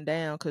crying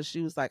down because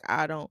she was like,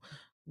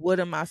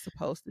 what am I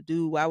supposed to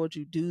do? Why would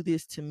you do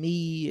this to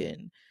me?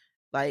 And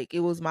like,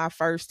 it was my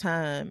first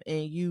time,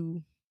 and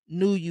you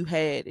knew you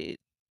had it,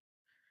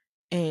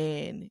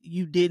 and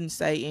you didn't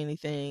say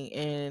anything,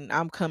 and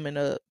I'm coming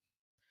up,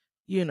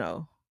 you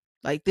know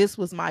like, this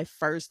was my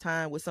first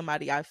time with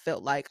somebody I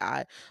felt like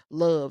I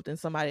loved, and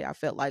somebody I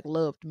felt like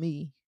loved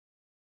me.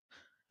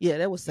 Yeah,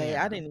 that was sad.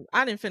 Yeah.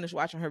 I didn't finish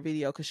watching her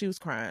video because she was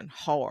crying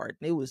hard.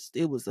 It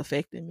was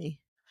affecting me.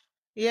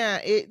 Yeah,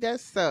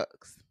 that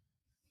sucks.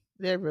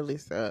 That really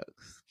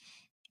sucks.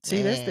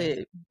 See,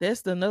 Man.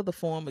 that's another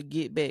form of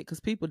get back,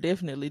 because people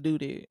definitely do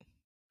that.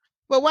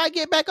 But why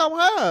get back on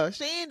her?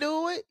 She ain't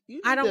do it.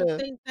 You I need don't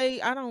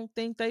to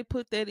think they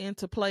put that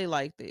into play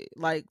like that.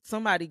 Like,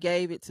 somebody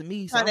gave it to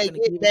me, so kind I'm of gonna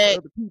get give it to back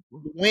other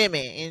people.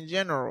 women in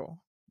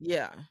general.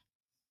 Yeah,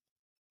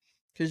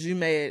 because you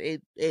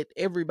mad at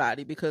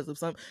everybody because of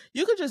something.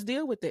 You could just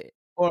deal with that,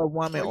 Or a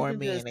woman or you or can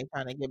men. just They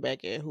trying to get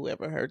back at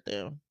whoever hurt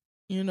them.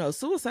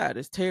 suicide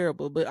is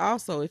terrible. But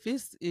also, if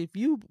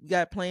you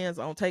got plans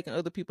on taking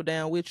other people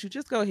down with you,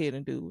 just go ahead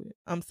and do it.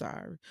 I'm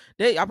sorry.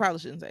 I probably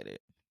shouldn't say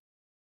that.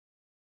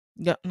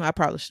 Yeah, no, I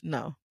probably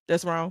no.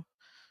 That's wrong.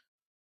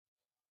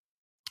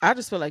 I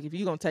just feel like if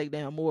you're gonna take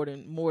down more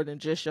than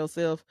just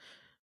yourself,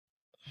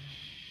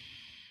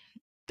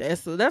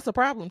 that's a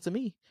problem to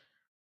me.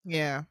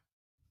 Yeah,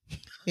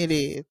 it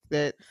is.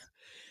 That's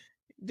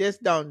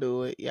just don't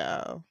do it,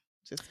 y'all.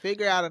 Just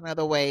figure out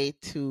another way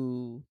Coach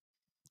to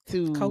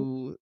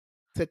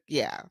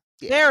yeah.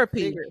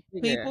 therapy, Figure.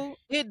 people,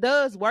 it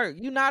does work.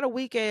 You're not a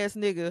weak ass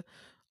nigga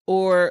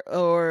or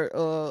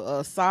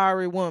a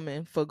sorry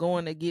woman for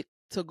going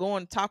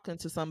talking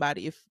to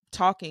somebody, if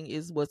talking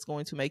is what's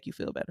going to make you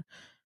feel better.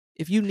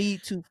 If you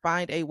need to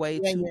find a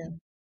way Yeah, yeah. to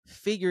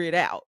figure it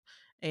out,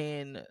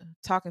 and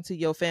talking to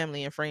your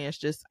family and friends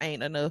just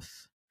ain't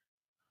enough,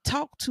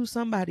 talk to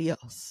somebody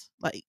else.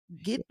 Like,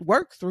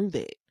 work through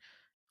that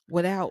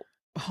without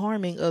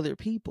harming other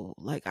people.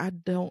 Like, I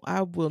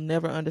will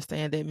never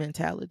understand that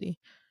mentality,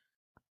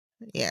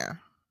 Yeah.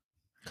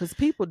 because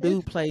people do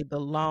It's, play the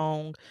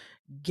long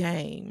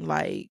game.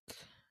 Like,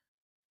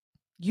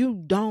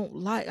 you don't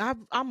like I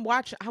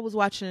was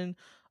watching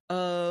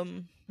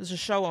there's a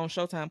show on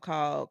Showtime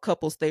called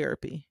Couples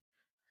Therapy,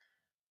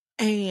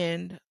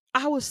 and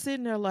I was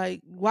sitting there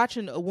like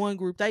watching a one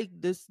group.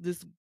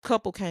 This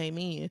couple came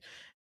in,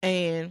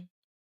 and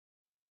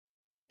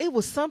it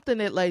was something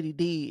that lady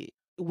did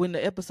when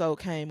the episode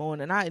came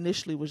on, and I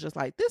initially was just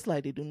like, this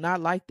lady do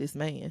not like this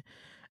man.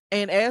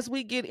 And as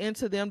we get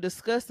into them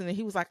discussing it,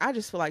 he was like, I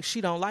just feel like she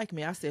don't like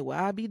me. I said,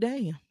 well, I'll be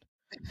damned.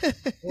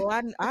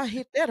 Well, I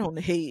hit that on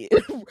the head.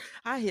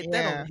 I hit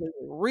that on the Yeah. head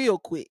real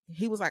quick.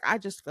 He was like, "I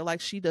just feel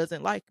like she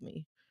doesn't like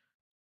me."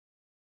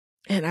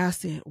 And I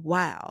said,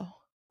 "Wow."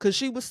 Cause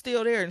she was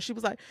still there and she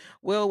was like,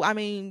 "Well, I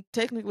mean,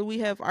 technically we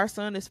have our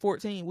son is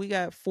 14. We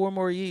got 4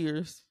 more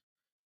years."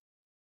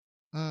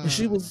 And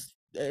she Mm. was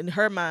in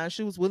her mind,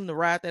 she was willing to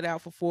ride that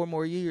out for 4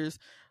 more years.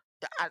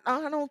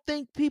 I don't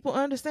think people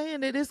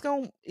understand that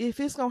if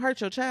it's gonna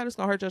hurt your child, it's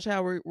gonna hurt your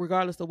child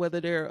regardless of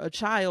whether they're a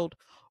child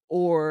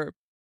or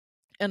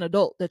an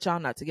adult that y'all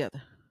not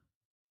together.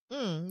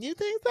 You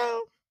think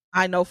so?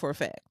 I know for a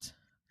fact.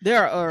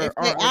 There If are,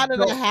 they are out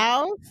of the adult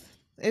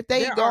house, if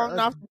they there are going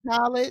off to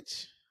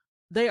college,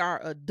 they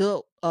are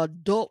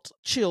adult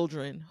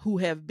children who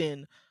have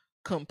been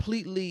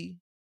completely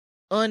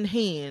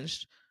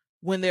unhinged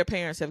when their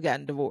parents have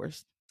gotten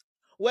divorced.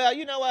 well,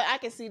 you know what? I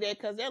can see that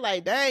because they're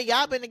like, dang,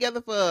 y'all been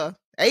together for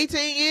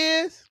 18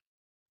 years,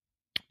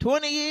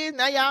 20 years.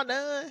 Now y'all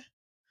done.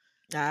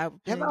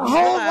 And my You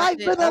whole realize life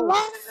that, been a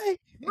lie.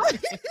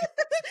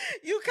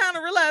 you kind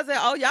of realize that,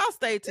 oh, y'all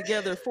stayed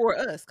together for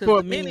us. Because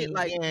For the minute, me,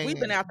 like, yeah, we've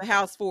been yeah. out the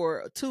house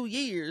for 2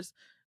 years,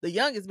 the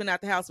youngest been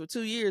out the house for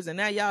 2 years, and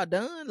now y'all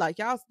done. Like,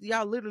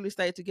 y'all literally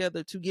stayed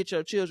together to get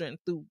your children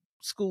through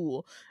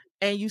school,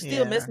 and you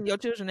still Yeah, messing your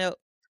children up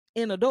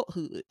in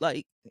adulthood.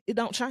 Like, it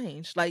don't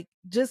change. Like,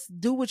 just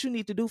do what you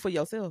need to do for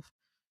yourself.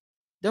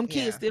 Them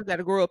kids yeah. still got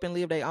to grow up and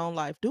live their own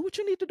life. Do what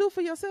you need to do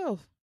for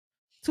yourself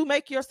to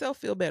make yourself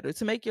feel better,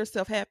 to make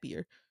yourself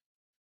happier.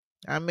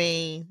 I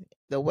mean,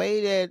 the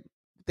way that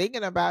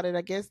thinking about it,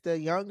 I guess the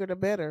younger the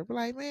better. But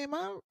like, man,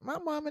 my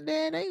mom and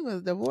dad, they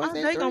was divorced Oh,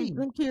 at 3.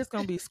 them kids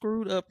gonna be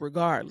screwed up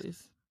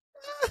regardless.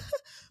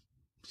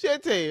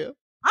 Should tell.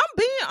 I'm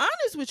being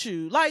honest with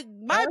you. Like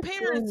my That's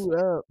parents, screwed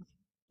up.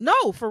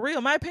 no, for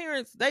real. My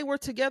parents, they were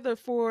together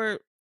for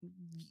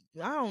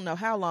I don't know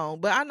how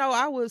long, but I know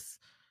I was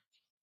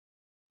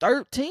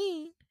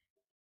 13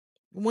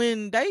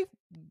 when they,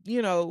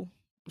 you know,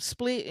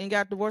 split and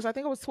got divorced. I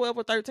think I was 12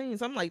 or 13,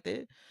 something like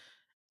that.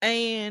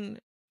 And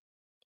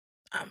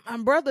my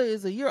brother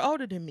is a year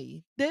older than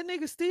me. That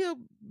nigga still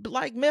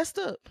like messed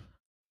up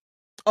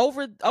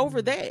over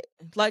Mm. that.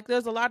 Like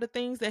there's a lot of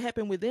things that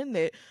happen within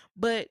that,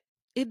 but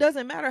it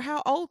doesn't matter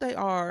how old they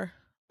are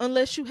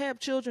unless you have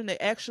children that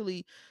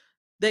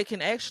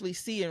can actually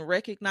see and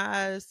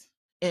recognize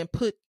and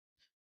put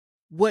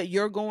what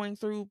you're going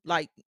through,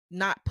 like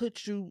not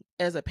put you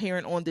as a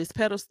parent on this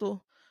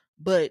pedestal,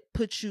 but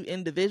put you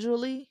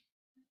individually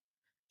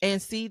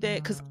and see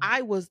that. Because Mm.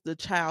 I was the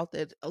child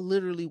that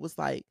literally was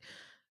like,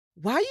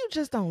 why you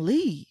just don't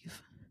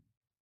leave?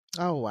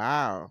 Oh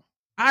wow.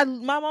 My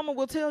mama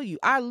will tell you,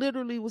 I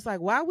literally was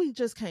like, why we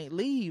just can't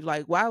leave?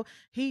 Like, why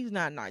he's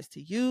not nice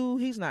to you?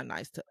 He's not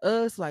nice to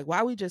us. Like,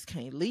 why we just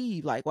can't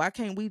leave? Like, why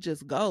can't we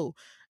just go?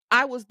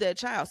 I was that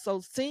child. So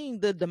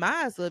seeing the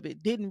demise of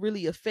it didn't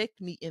really affect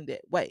me in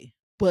that way.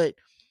 But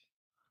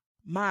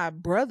my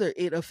brother,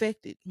 it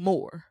affected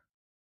more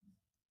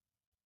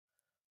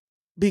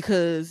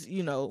because,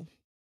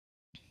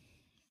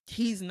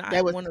 he's not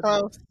That was one of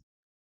tough.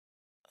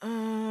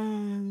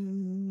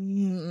 um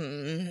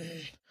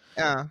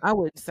Yeah. I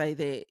wouldn't say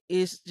that.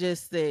 It's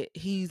just that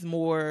he's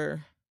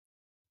more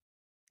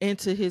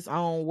into his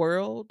own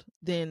world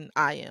than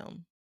I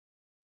am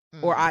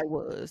or I Mm.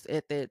 was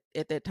at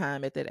that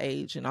time, at that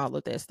age and all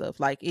of that stuff.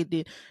 Like it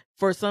did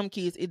for some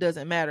kids, it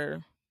doesn't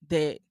matter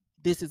that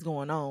this is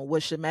going on.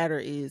 What should matter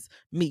is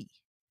me.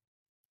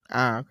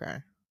 Ah,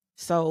 okay.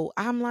 So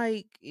I'm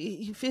like,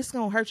 if it's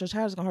gonna hurt your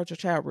child, it's gonna hurt your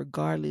child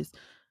regardless.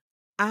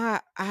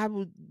 I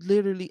would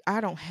literally I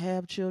don't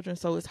have children,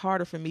 so it's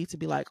harder for me to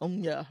be like,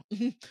 yeah,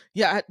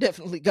 yeah, I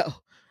definitely go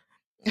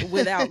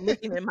without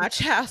looking at my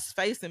child's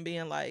face and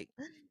being like,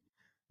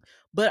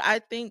 but I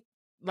think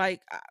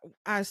like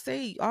I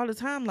say all the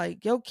time,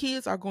 like your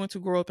kids are going to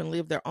grow up and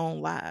live their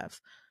own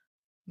lives.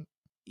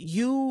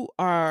 You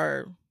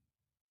are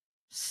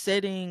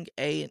setting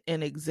an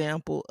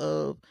example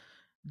of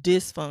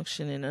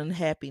dysfunction and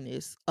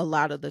unhappiness a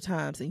lot of the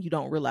times, and you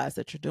don't realize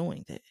that you're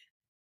doing that.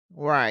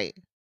 Right.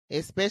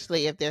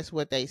 Especially if that's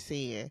what they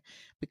seeing.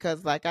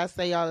 Because like I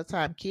say all the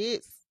time,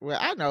 kids, well,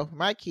 I know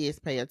my kids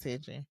pay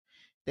attention.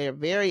 They're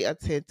very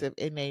attentive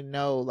and they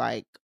know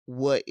like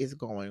what is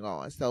going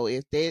on. So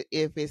if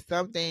it's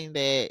something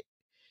that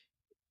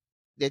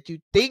you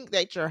think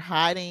that you're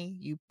hiding,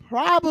 you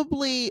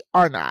probably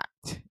are not.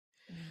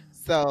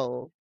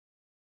 So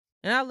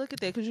And I look at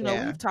that because yeah.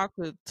 we've talked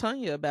to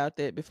Tanya about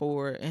that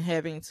before, and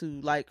having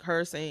to like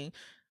her saying,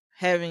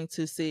 having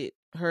to sit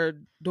her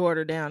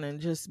daughter down and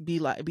just be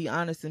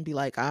honest and be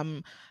like, I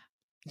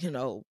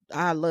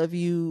love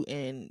you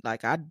and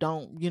like I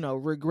don't,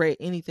 regret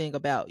anything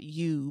about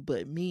you,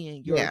 but me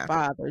and your Yeah.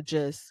 father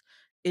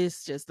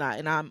it's just not,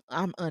 and I'm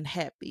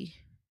unhappy.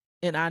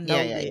 And I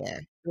Yeah, know yeah, that yeah.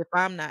 if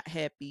I'm not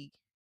happy,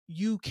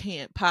 you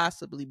can't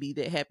possibly be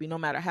that happy, no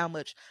matter how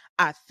much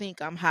I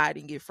think I'm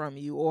hiding it from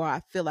you or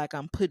I feel like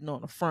I'm putting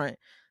on a front.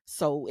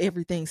 So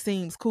everything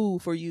seems cool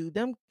for you.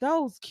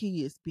 Those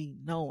kids be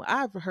known.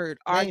 I've heard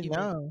They arguments.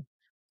 know.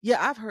 Yeah,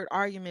 I've heard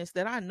arguments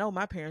that I know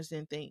my parents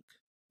didn't think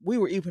we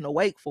were even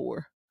awake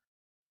for.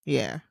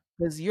 Yeah.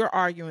 because you're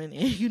arguing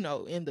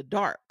and in the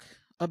dark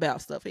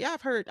about stuff. Yeah,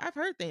 I've heard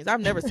things.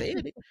 I've never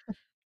said it.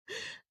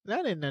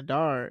 Not in the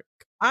dark.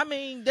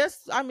 And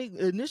that's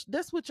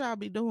what y'all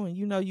be doing.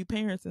 You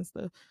parents and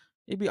stuff.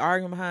 You be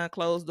arguing behind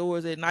closed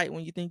doors at night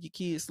when you think your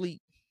kids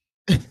sleep.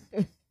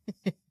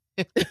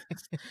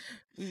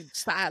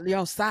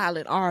 Y'all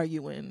silent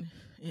arguing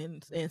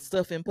and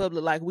stuff in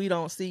public, like we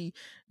don't see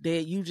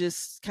that you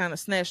just kind of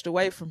snatched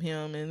away from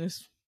him, and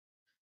it's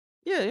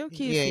your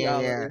kids see all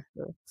of this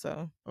stuff.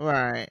 So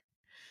right.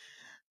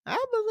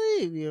 I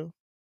believe you.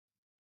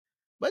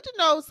 But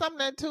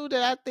something too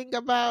that I think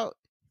about,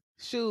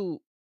 shoot,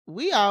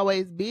 we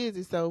always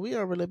busy, so we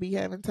don't really be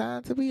having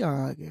time to be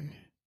arguing.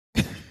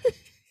 We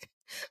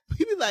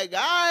be like, all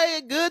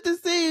right, good to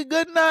see you.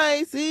 Good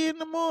night. See you in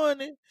the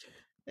morning.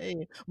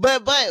 Hey.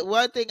 But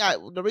one thing,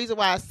 the reason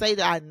why I say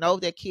that I know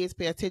that kids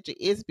pay attention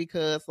is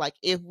because, like,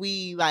 if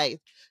we like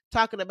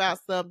talking about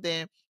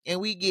something and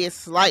we get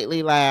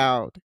slightly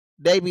loud,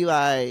 they be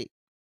like,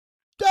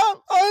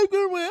 stop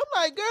arguing. I'm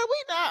like, girl,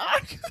 we not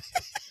arguing.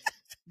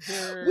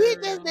 We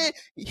just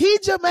he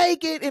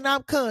Jamaican and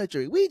I'm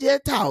country. We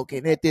just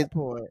talking at this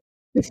point.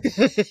 It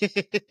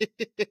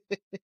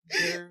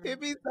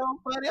be so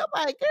funny. I'm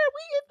like, girl,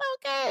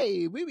 it's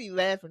okay. We be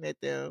laughing at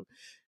them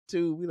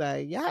too. We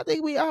like, y'all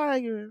think we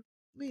arguing?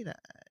 We not.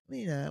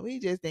 We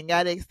just didn't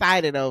got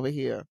excited over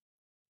here.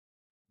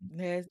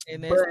 That's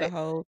the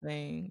whole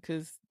thing,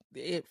 because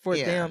for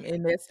them,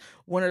 and that's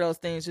one of those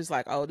things. Just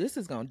like, oh, this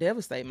is gonna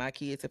devastate my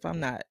kids if I'm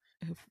not.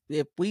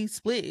 If we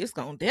split, it's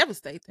gonna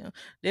devastate them.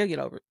 They'll get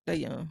over it. They're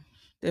young.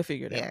 They'll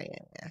figure it out.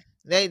 Yeah.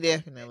 They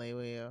definitely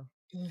will.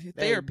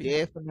 Therapy. They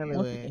definitely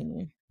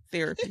will.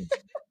 Therapy.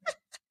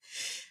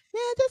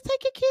 Yeah, just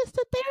take your kids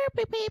to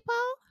therapy, people.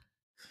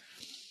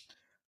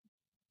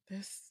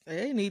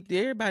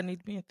 Everybody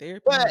needs to be in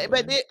therapy.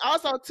 But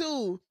also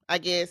too, I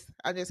guess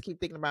I just keep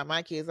thinking about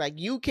my kids. Like,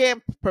 you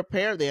can't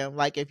prepare them.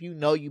 Like, if you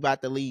know you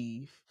about to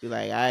leave, be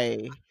like,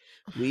 hey,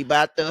 we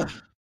about to,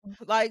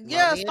 like,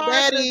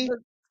 starting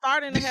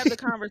to have the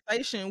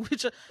conversation,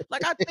 which,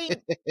 like, I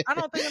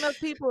don't think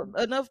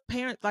enough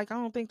parents, like, I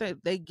don't think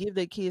that they give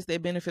their kids the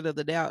benefit of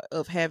the doubt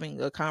of having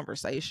a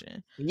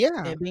conversation.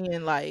 Yeah. And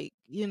being like,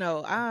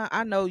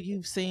 I know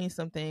you've seen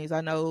some things.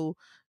 I know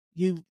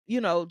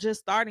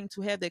just starting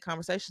to have that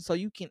conversation so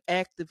you can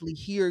actively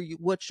hear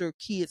what your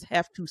kids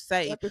have to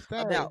say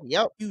about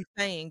you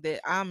saying that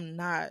I'm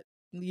not,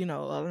 I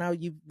know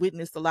you've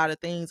witnessed a lot of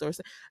things, or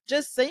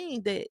just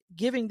saying that,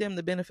 giving them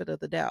the benefit of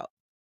the doubt,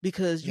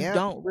 because you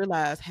don't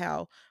realize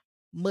how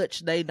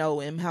much they know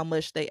and how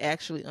much they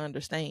actually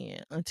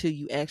understand until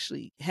you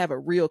actually have a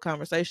real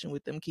conversation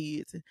with them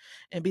kids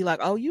and be like,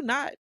 oh, you're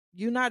not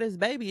as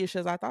babyish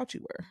as I thought you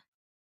were.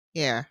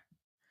 Yeah.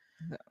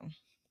 So.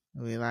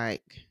 We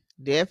like,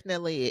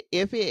 definitely,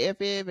 if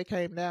it ever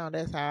came down,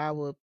 that's how I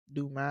would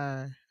do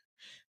mine.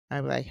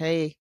 I'd be like,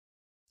 hey,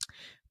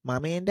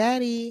 mommy and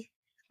daddy,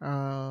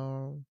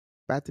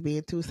 about to be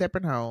in 2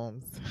 separate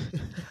homes.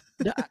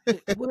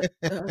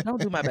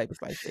 Don't do my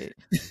babies like that.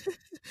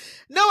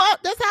 No,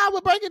 that's how I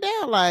would break it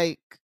down.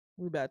 Like,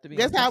 we about to be.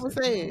 That's how I would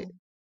say it.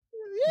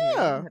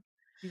 Yeah.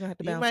 You're gonna have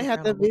to. You might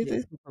have to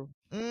visit.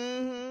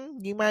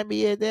 You might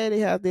be at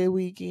daddy house that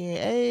weekend.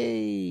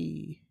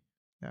 Hey.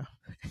 No.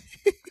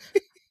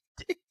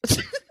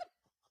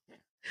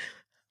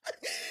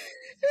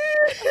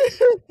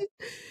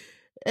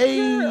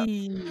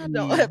 Hey. Girl, I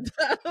don't have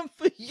time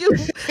for you.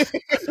 I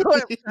don't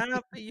have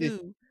time for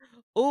you.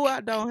 Oh,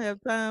 I don't have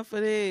time for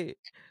that.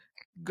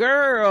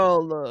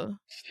 Girl.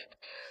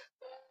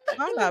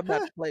 I'm not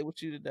about to play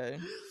with you today.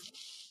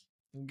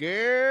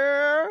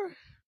 Girl.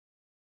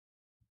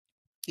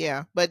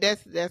 Yeah, but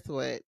that's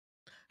what.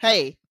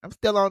 Hey, I'm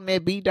still on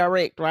that be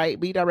direct, right?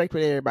 Be direct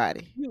with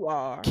everybody. You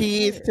are.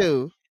 Kids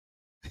too.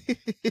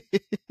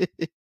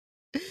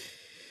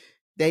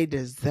 They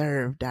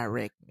deserve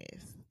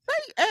directness.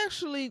 They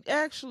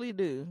actually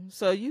do.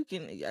 So you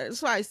can.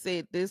 That's why I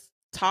said this.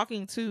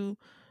 Talking to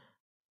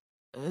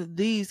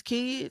these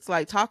kids,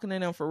 like talking to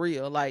them for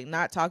real, like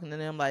not talking to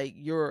them like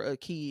you're a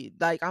kid.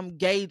 Like, I'm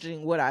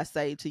gauging what I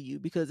say to you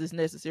because it's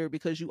necessary,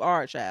 because you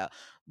are a child.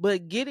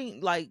 But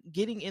getting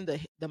in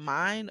the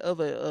mind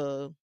of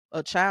a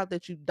child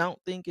that you don't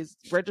think is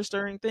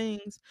registering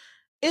things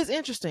is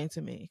interesting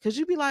to me, because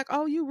you'd be like,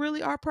 oh, you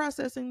really are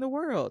processing the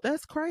world.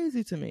 That's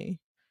crazy to me.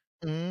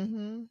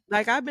 Mm-hmm.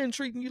 Like, I've been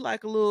treating you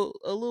like a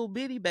little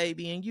bitty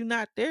baby, and you're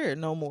not there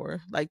no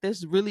more. Like,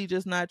 that's really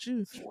just not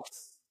you.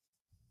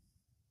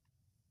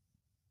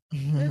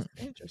 That's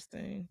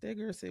interesting. That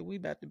girl said we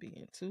about to be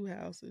in 2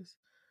 houses.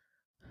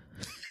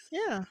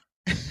 Yeah.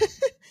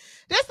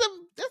 That's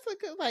a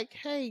good, like,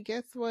 hey,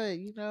 guess what?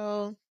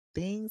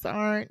 Things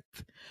aren't,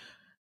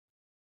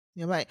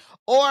 like,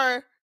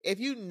 or if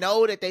you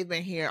know that they've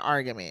been hearing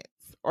arguments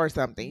or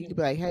something, you could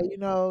be like, hey,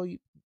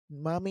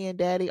 mommy and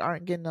daddy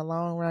aren't getting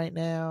along right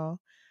now.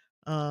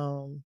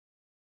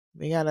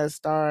 We gotta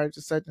start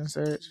such and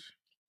such.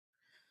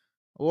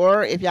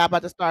 Or if y'all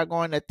about to start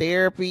going to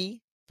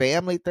therapy,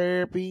 family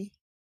therapy,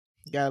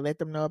 you gotta let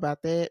them know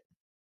about that.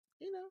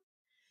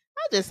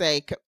 I just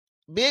say,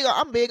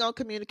 I'm big on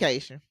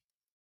communication.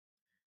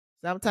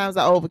 Sometimes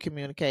I over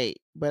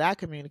communicate, but I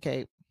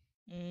communicate.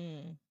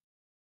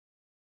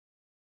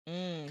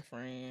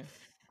 Friend.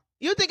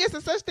 You think it's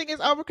a such thing as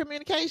over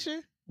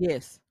communication?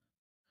 Yes.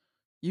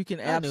 You can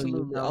I knew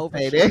you absolutely was gonna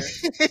say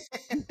overshare.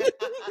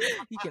 that.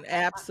 You can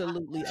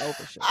absolutely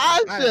overshare.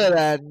 I should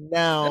have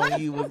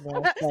known you was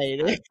gonna say I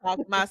that.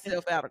 talked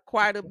myself out of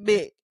quite a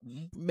bit,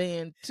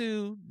 being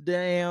too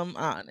damn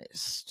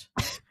honest.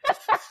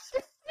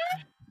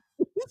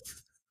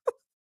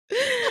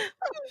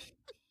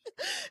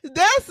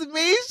 That's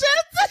me,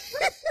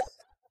 Shanti.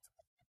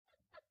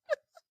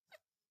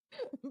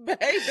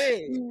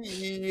 Baby.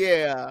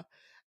 Yeah.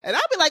 And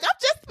I'll be like, I'm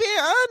just being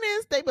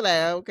honest. They be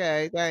like,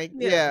 okay, thank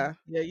Yeah,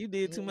 you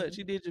did too much.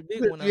 You did your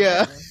big one on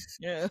Yeah. that one.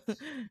 Yeah.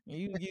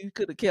 You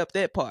could have kept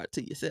that part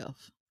to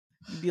yourself.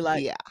 You'd be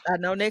like, Yeah. I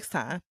know next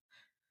time.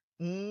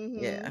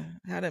 Mhm. Yeah.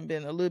 I done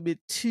been a little bit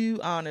too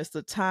honest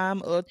a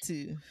time or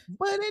two.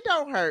 But it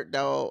don't hurt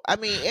though. I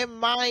mean,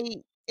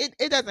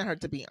 it doesn't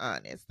hurt to be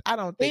honest. I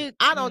don't think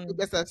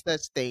there's a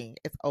such thing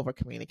as over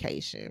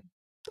communication.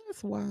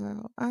 That's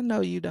wild. I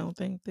know you don't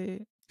think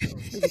that.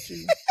 Look at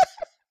you.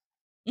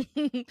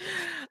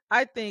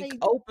 I think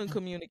open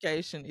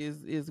communication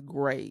is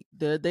great.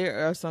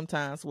 There are some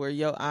times where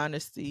your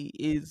honesty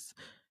is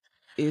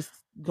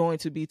going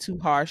to be too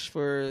harsh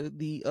for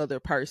the other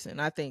person.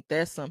 I think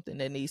that's something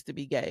that needs to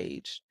be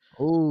gauged.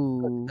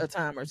 Ooh. A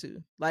time or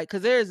two. Like,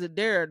 cause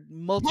there are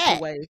multiple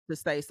ways to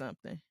say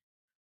something.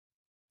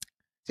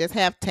 Just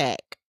have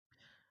tact.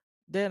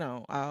 They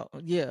don't.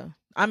 Yeah.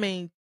 I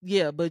mean,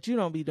 yeah, but you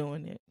don't be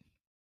doing it.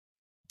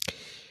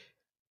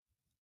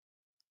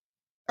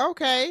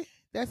 Okay,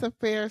 that's a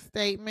fair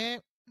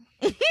statement.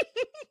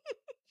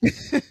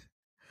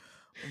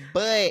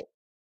 But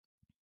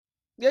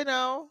you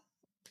know,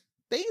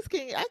 things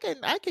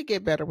I can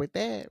get better with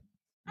that.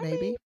 Maybe.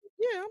 I mean,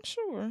 yeah, I'm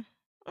sure.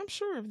 I'm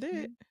sure of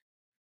that.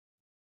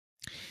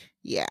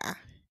 Yeah.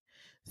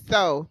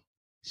 So,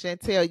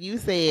 Chantel, you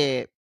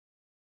said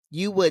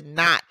you would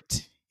not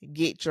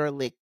get your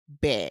lick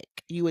back.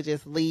 You would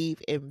just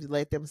leave and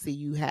let them see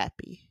you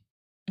happy.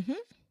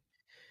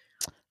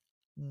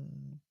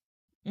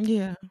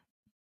 Yeah.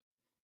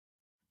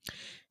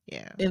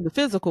 Yeah. In the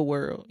physical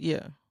world,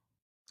 yeah.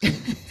 In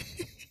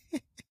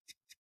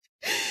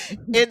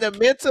the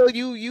mental,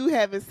 you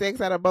having sex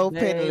out of both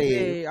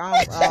penny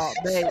legs.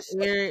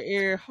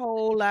 Every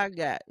hole I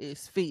got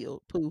is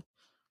filled poo.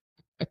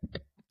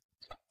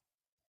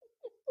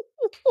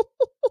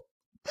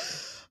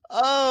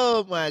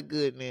 Oh my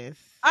goodness.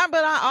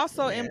 But I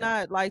also am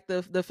not like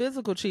the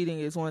physical cheating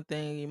is one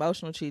thing,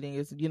 emotional cheating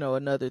is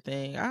another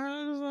thing.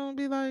 I just want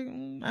to be like,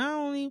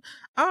 I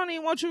don't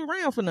even want you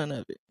around for none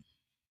of it.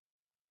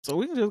 So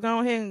we can just go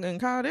ahead and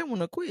call that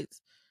one a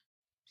quits.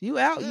 You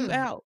out, you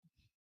out.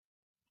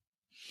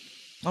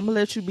 I'm gonna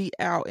let you be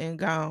out and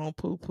gone,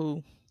 poo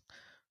poo.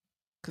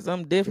 Cause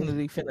I'm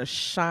definitely finna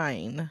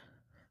shine.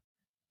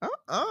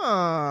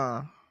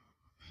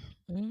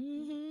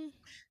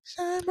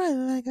 Shine bright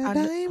like a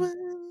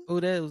diamond. Oh,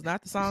 that was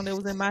not the song that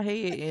was in my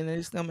head, and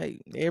it's gonna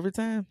make every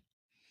time.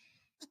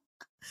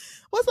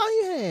 What song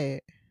you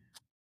had?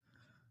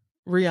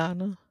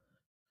 Rihanna.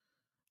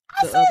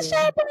 I said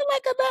shine bright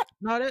like a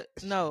diamond.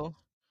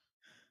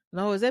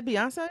 No, is that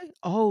Beyonce?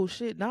 Oh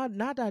shit! Not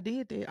I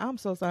did that. I'm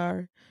so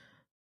sorry.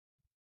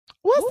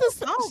 What's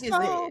the song is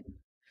that?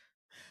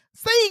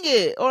 Sing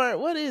it, or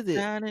what is it?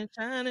 Shining.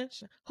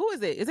 Who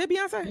is it? Is it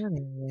Beyonce?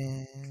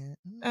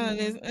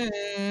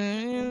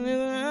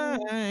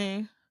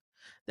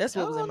 That's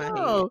what was in my head.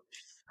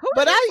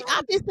 But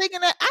I be singing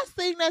that. I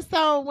sing that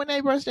song when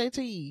they brush their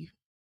teeth.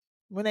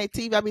 When they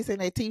teeth, I be saying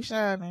their teeth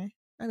shining.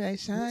 I be like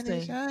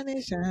shining.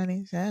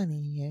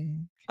 Yeah.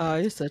 Oh,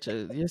 you're such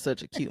a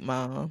cute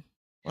mom.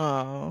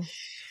 Oh,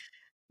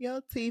 your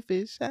teeth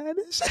is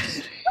shining.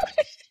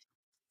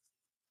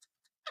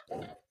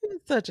 You're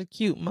such a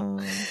cute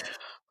mom.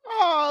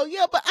 Oh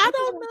yeah, but I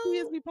don't know.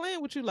 Kids be playing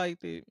with you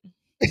like that.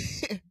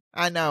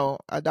 I know,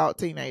 adult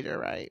teenager,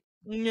 right?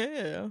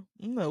 Yeah,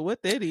 I don't know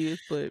what that is,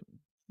 but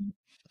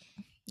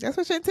that's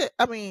what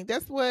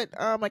that's what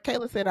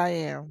Michaela said I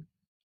am.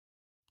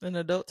 An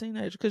adult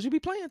teenager, because you be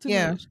playing too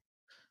much.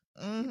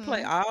 You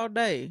play all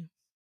day,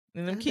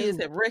 and them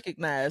kids have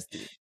recognized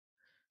it.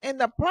 And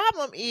the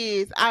problem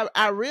is,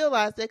 I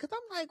realized that because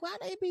I'm like, why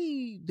they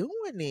be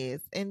doing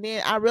this? And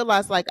then I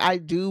realized, like, I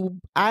go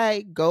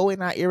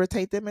and I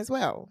irritate them as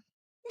well.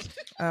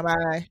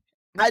 I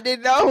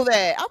didn't know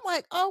that. I'm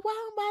like, oh,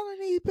 why I'm bothering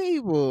these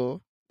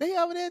people? They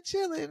over there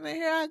chilling, and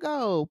here I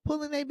go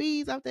pulling their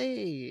beads off their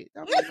head.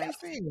 Don't make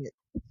sense.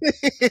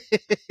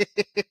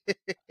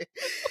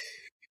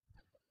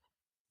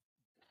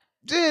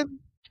 Just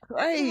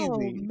crazy. Oh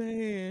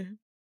man.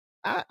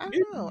 I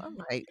don't know. I'm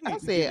like, I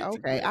said,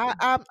 okay,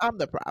 I'm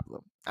the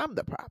problem. I'm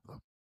the problem.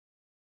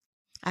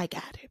 I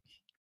got it.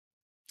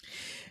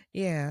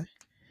 Yeah.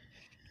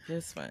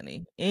 That's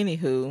funny.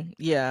 Anywho,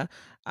 yeah,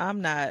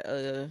 I'm not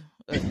a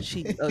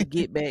cheat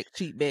back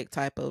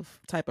type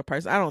of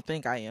person. I don't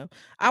think I am.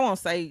 I won't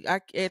say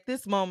at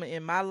this moment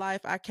in my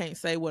life, I can't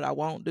say what I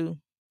won't do.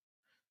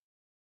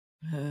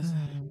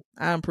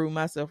 I improved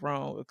myself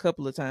wrong a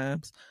couple of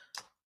times.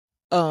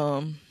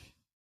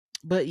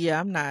 But yeah,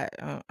 I'm not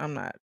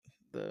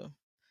the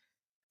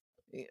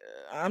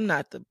I'm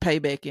not the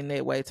payback in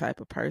that way type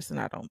of person,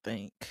 I don't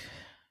think.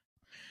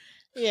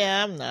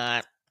 Yeah, I'm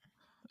not.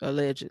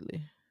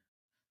 Allegedly.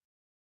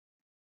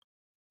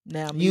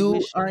 Now me You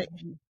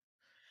wishing.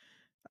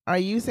 are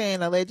you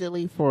saying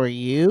allegedly for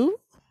you?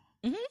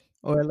 Mhm.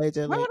 Or Why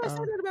allegedly would I say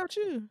that about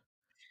you?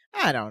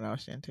 I don't know,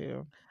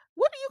 Chantel.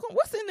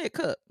 What's in that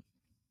cup?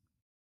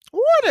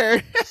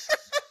 Water.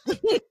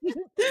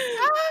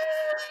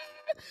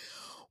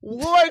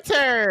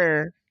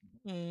 Water.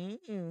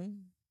 Mm-mm.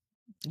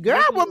 Girl, I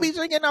Just a wouldn't be little.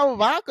 drinking no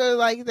vodka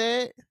like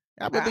that.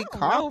 I would I be don't know,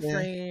 coughing.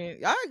 friend.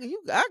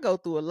 I go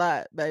through a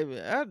lot, baby.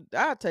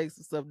 I take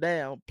some stuff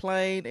down,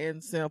 plain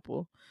and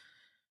simple.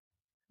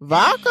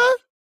 Vodka?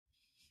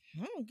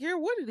 I don't care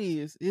what it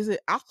is. Is it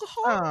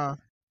alcohol?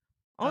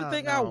 Oh, Only oh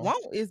thing I no.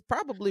 want is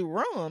probably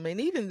rum,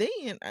 and even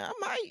then, I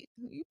might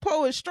you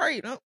pour it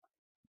straight.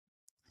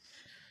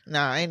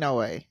 Nah, ain't no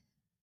way.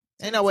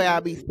 Ain't no way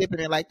I'll be TT. sipping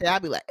it like that. I'll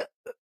be like,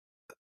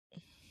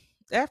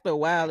 After a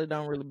while, it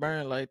don't really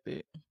burn like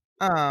that.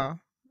 oh,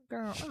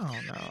 girl, I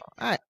don't know.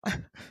 I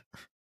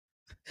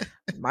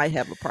Might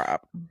have a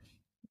problem.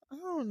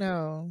 don't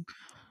know.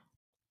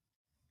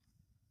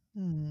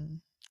 Hmm.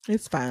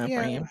 It's fine, Yeah.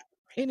 friend.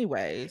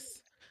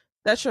 Anyways,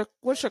 what's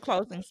your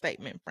closing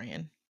statement,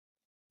 friend?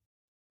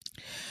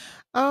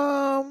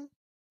 I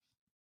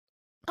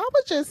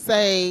would just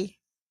say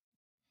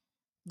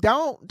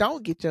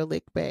don't get your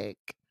lick back.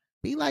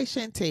 Be like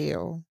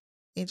Chantel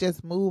and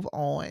just move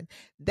on.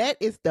 That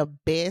is the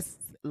best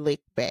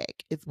lick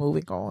back. It's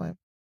moving on.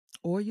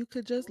 Or you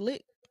could just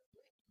lick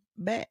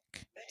back.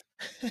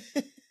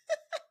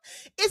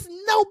 It's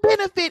no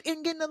benefit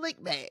in getting a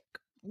lick back.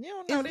 You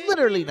don't know It's that. You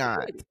literally ain't never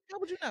not. did it. How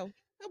would you know?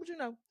 How would you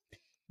know?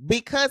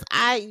 Because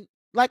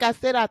like I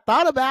said, I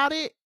thought about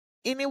it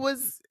and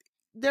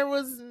there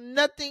was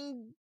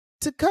nothing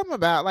to come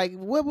about. Like,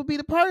 what would be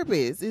the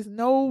purpose? There's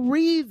no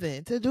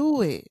reason to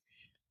do it.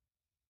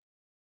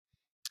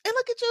 And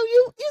look at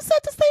you said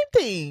the same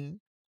thing.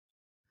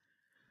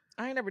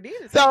 I ain't never did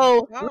it though.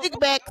 So I don't know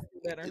if I do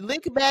better.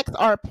 lickbacks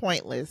are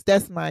pointless.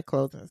 That's my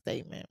closing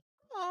statement.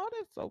 Oh,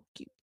 that's so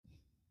cute.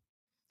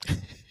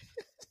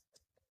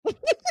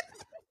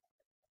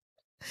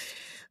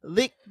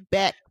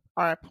 Lickbacks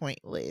are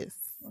pointless.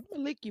 I'm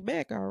gonna lick you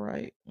back, all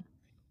right.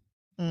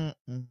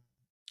 Mm-mm.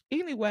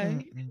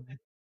 Anyway, Mm-mm.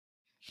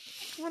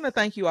 I want to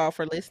thank you all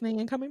for listening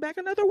and coming back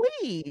another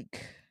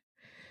week.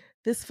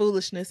 This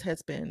foolishness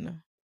has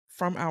been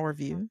From Our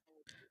View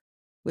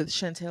with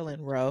Chantel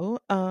and Ro.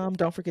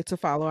 Don't forget to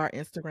follow our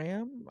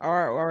Instagram,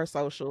 our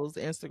socials,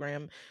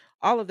 Instagram.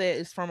 All of that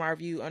is From Our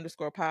View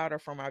 _pod or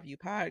From Our View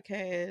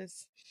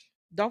podcast.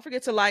 Don't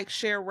forget to like,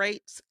 share,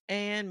 rate,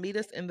 and meet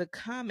us in the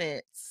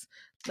comments.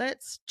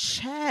 Let's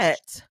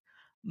chat.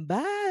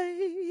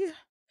 Bye.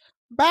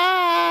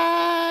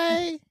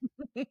 Bye.